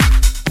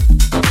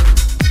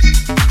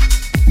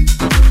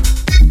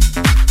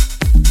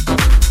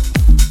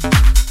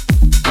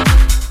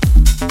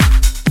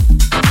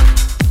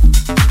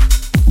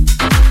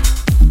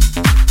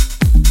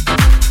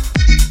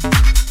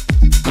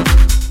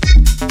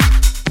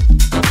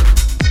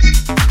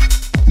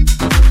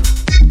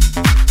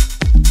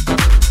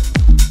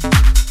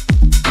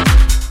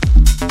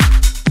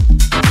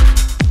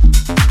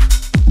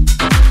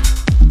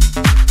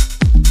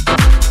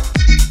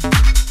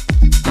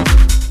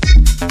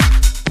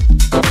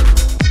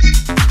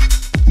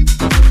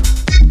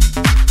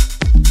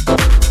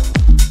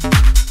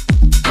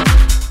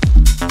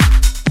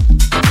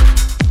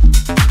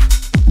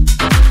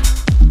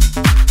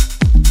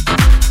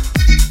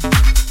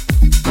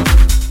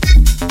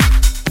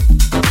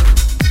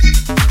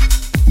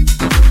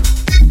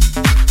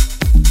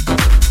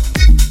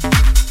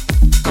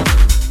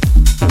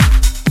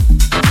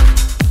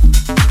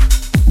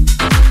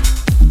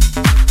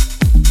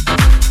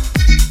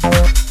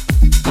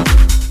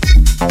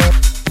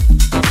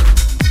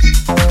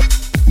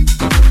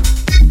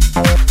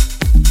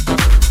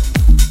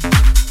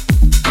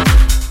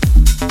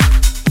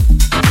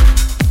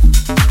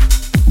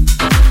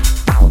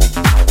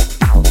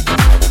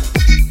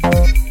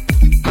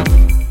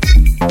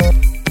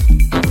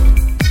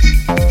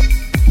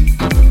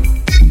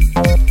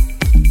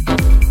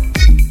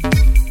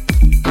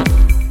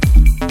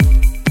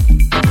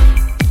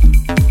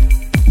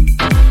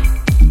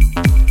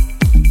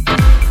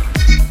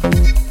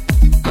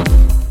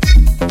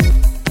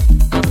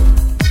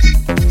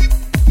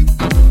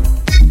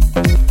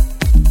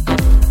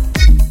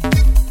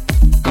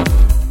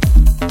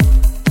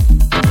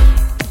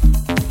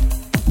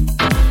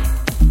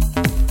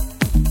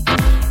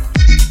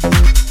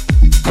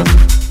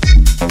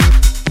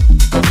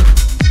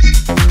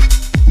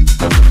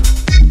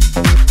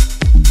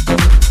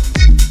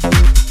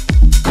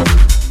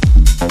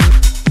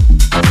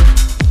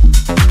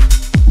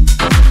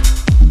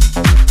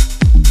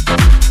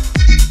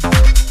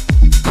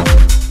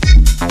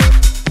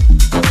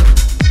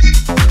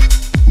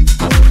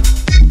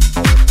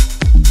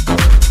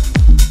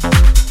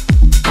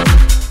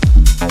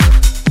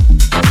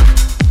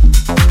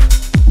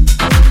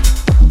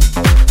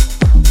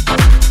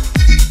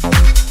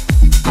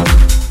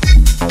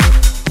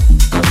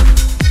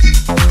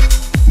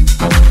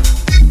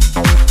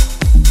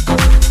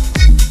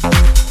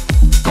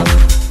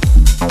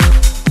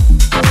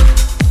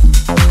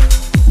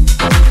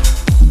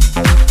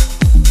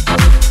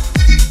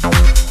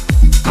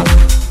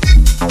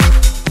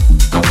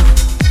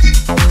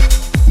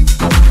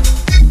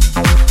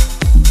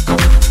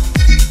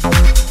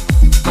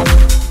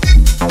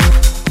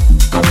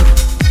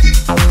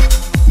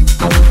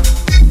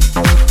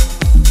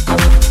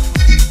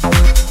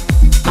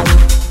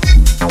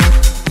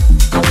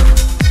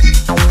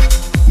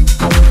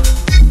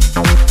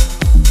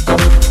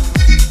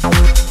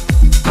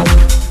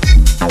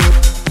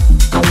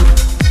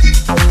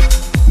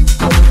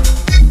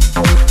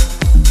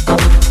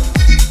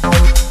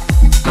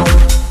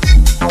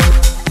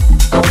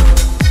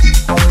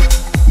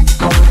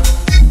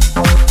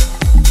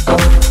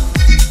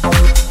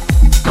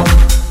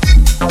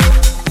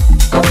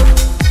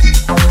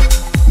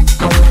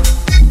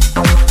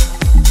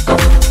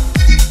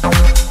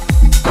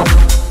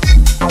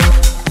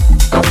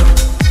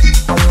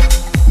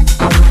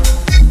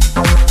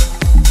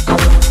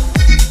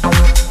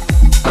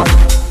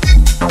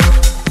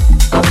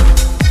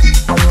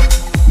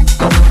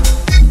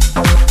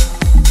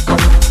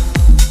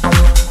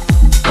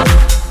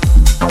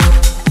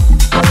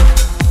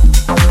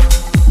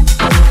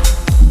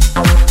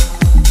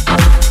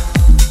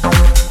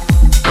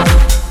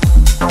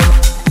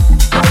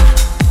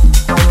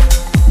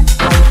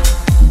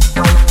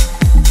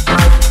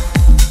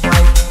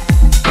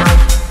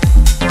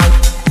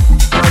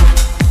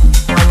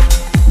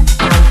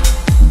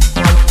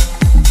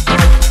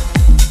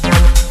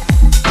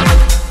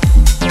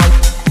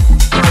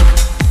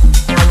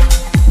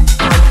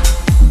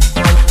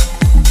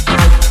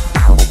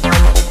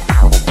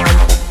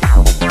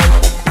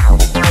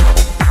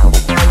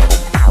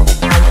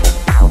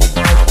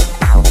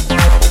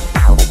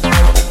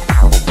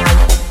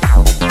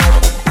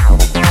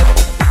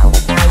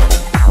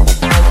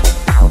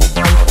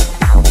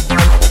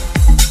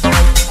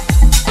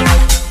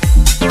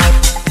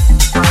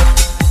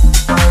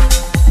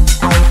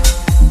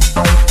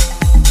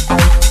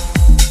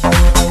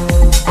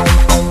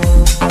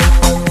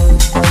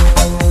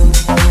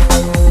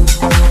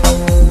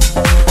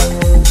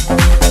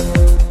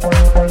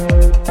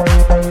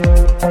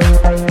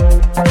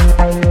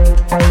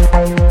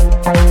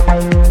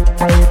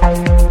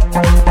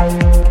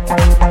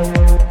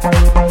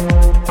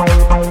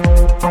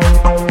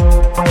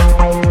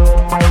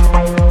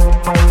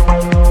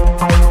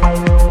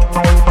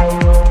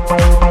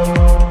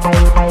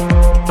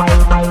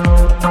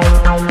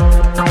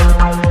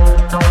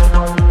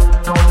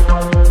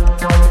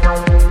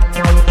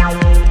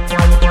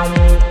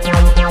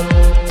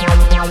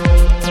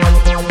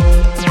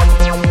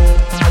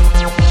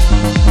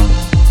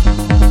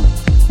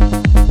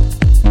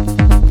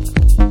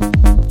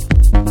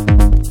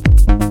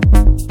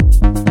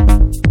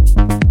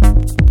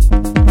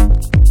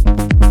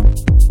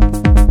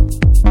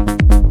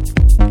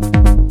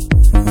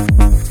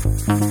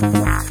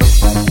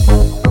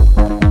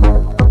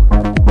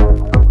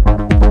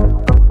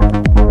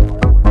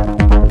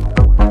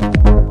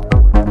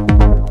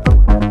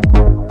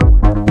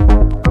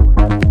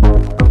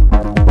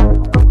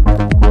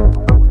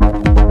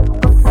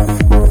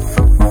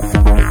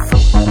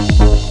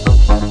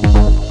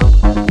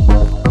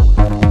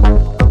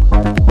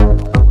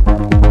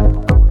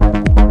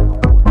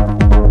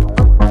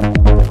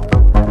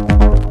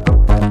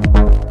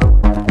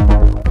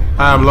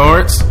 I'm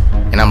Lawrence.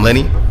 And I'm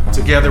Lenny.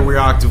 Together we're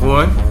Octave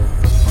 1.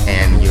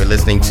 And you're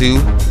listening to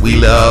We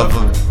Love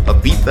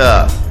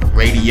Ibiza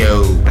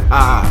Radio.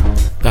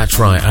 That's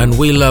right, and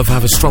We Love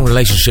have a strong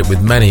relationship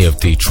with many of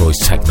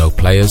Detroit's techno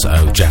players.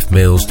 Jeff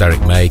Mills,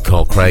 Derek May,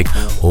 Carl Craig,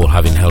 all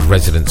having held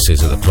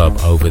residencies at the club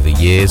over the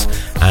years.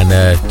 And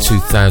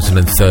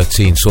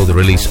 2013 saw the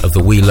release of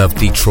the We Love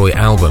Detroit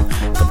album,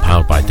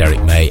 compiled by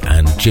Derek May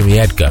and Jimmy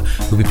Edgar,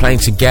 who'll be playing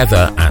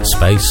together at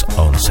Space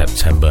on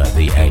September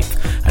the 8th.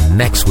 And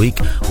next week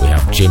we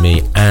have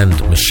Jimmy and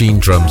Machine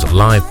Drum's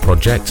live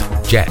project,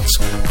 Jets,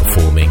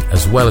 performing,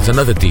 as well as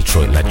another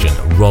Detroit legend,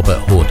 Robert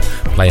Hood,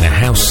 playing a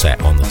house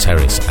set on the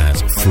terrace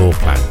as Floor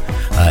Plan.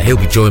 He'll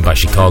be joined by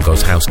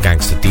Chicago's house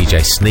gangster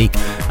DJ Sneak,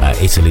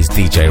 Italy's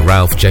DJ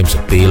Ralph, James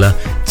Abila,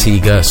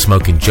 Tiga,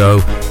 Smoking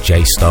Joe,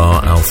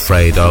 J-Star,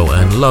 Alfredo,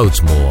 and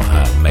loads more,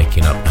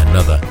 making up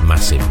another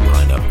massive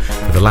lineup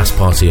for the last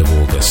party of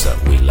August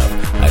that We Love.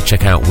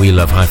 Check out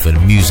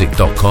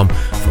welove-music.com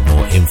for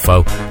more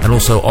info, and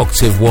also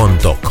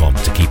octave1.com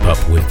to keep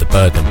up with the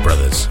Burden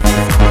brothers.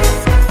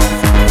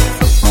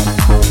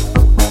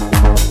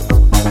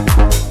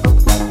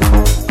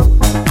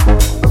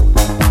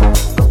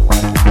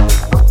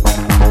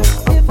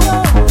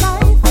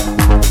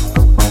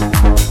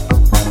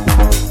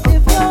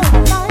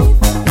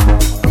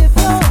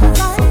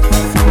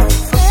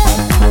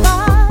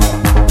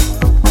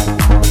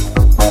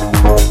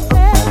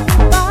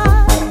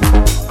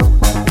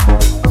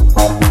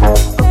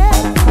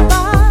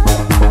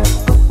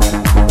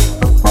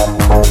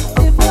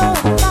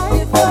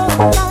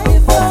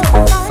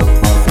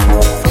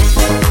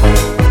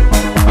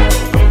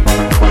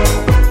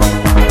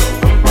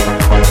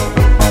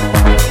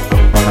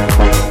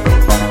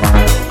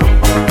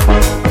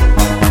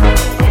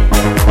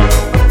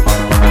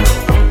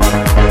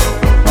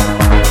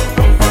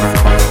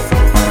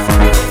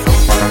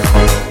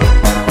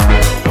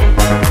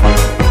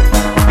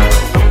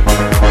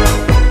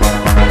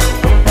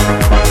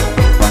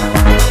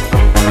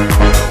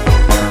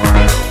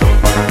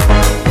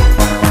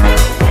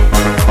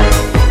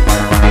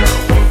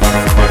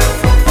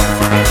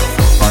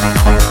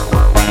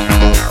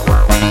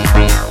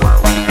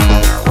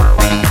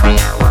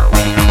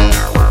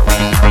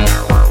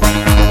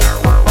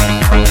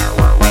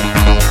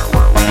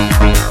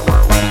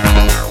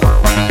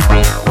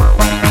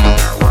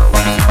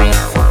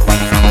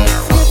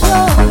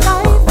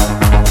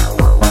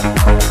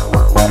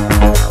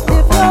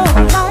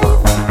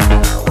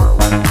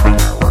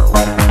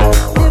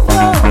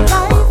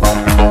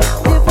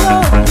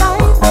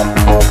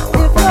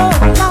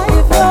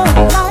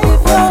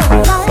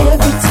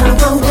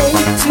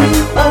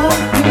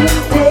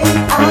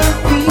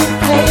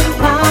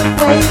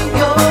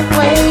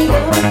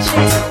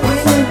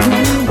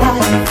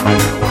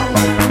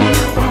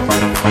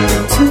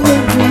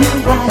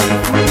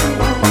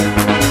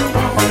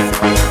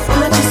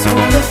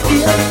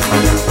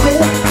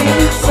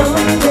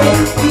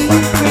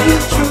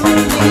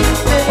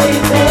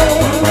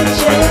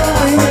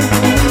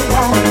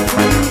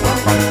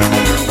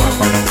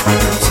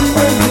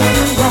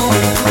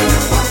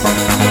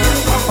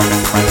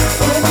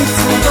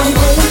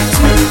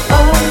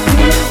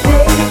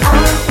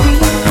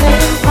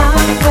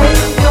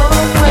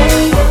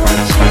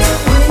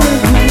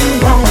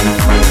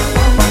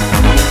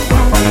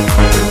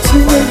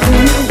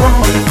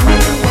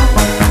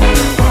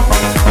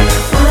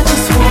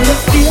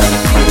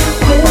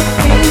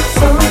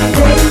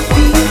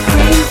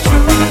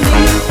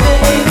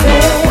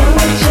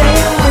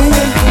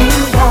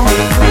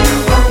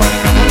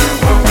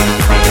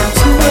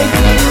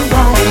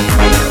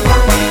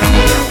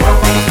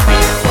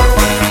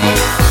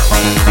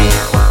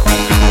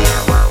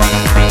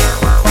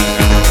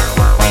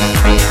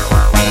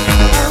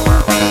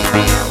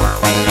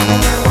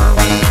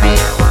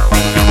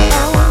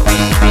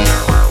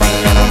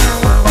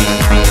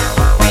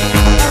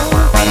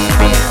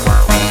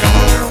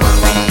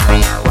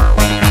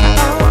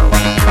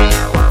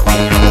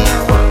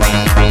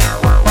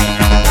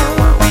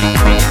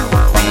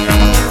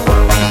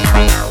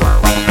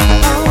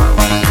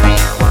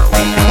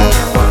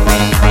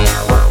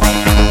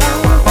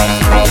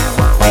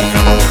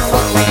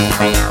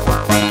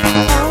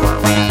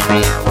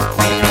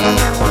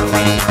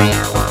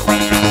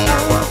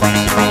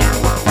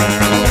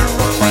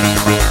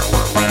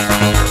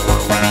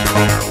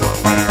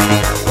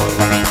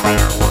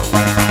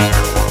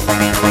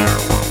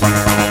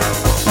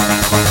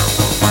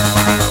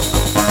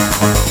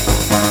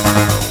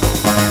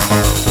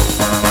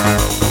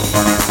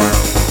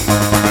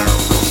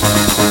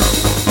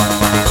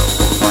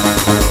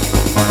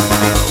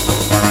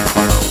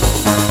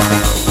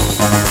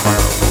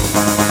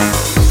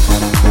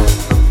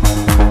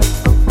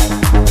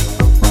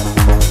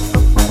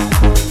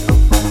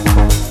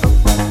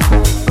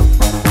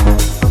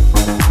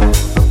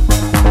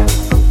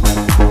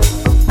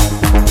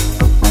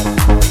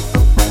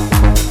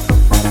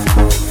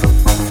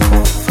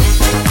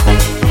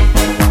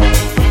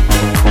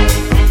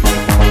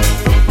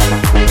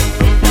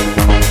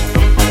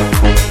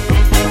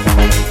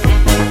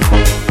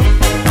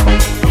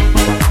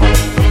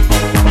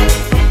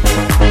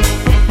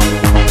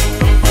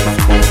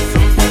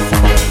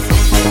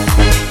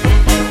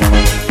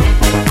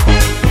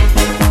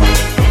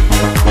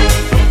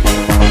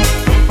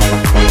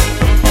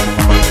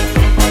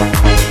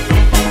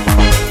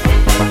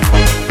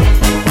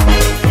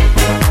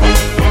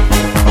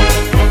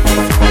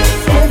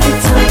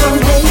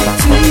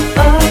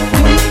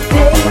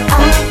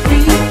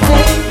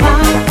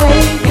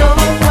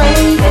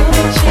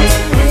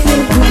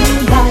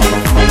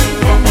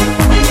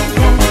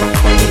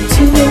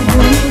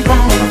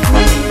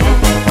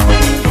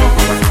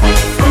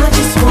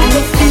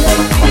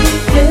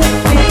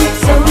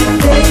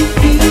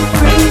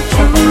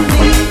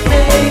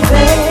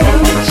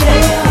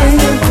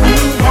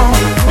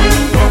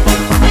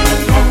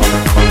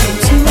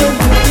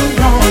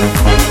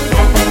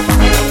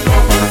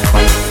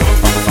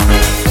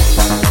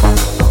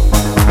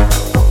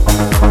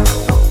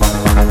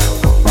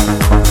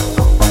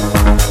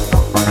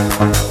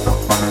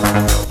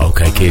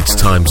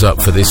 time's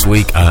up for this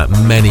week.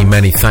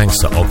 Many thanks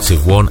to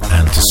Octave 1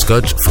 and to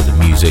Skudge for the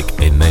music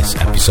in this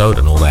episode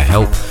and all their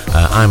help.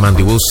 I'm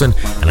Andy Wilson,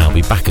 and I'll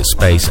be back at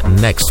Space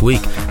next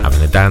week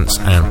having a dance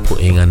and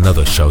putting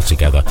another show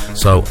together.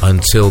 So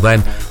until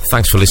then,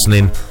 thanks for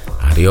listening.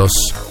 Adios.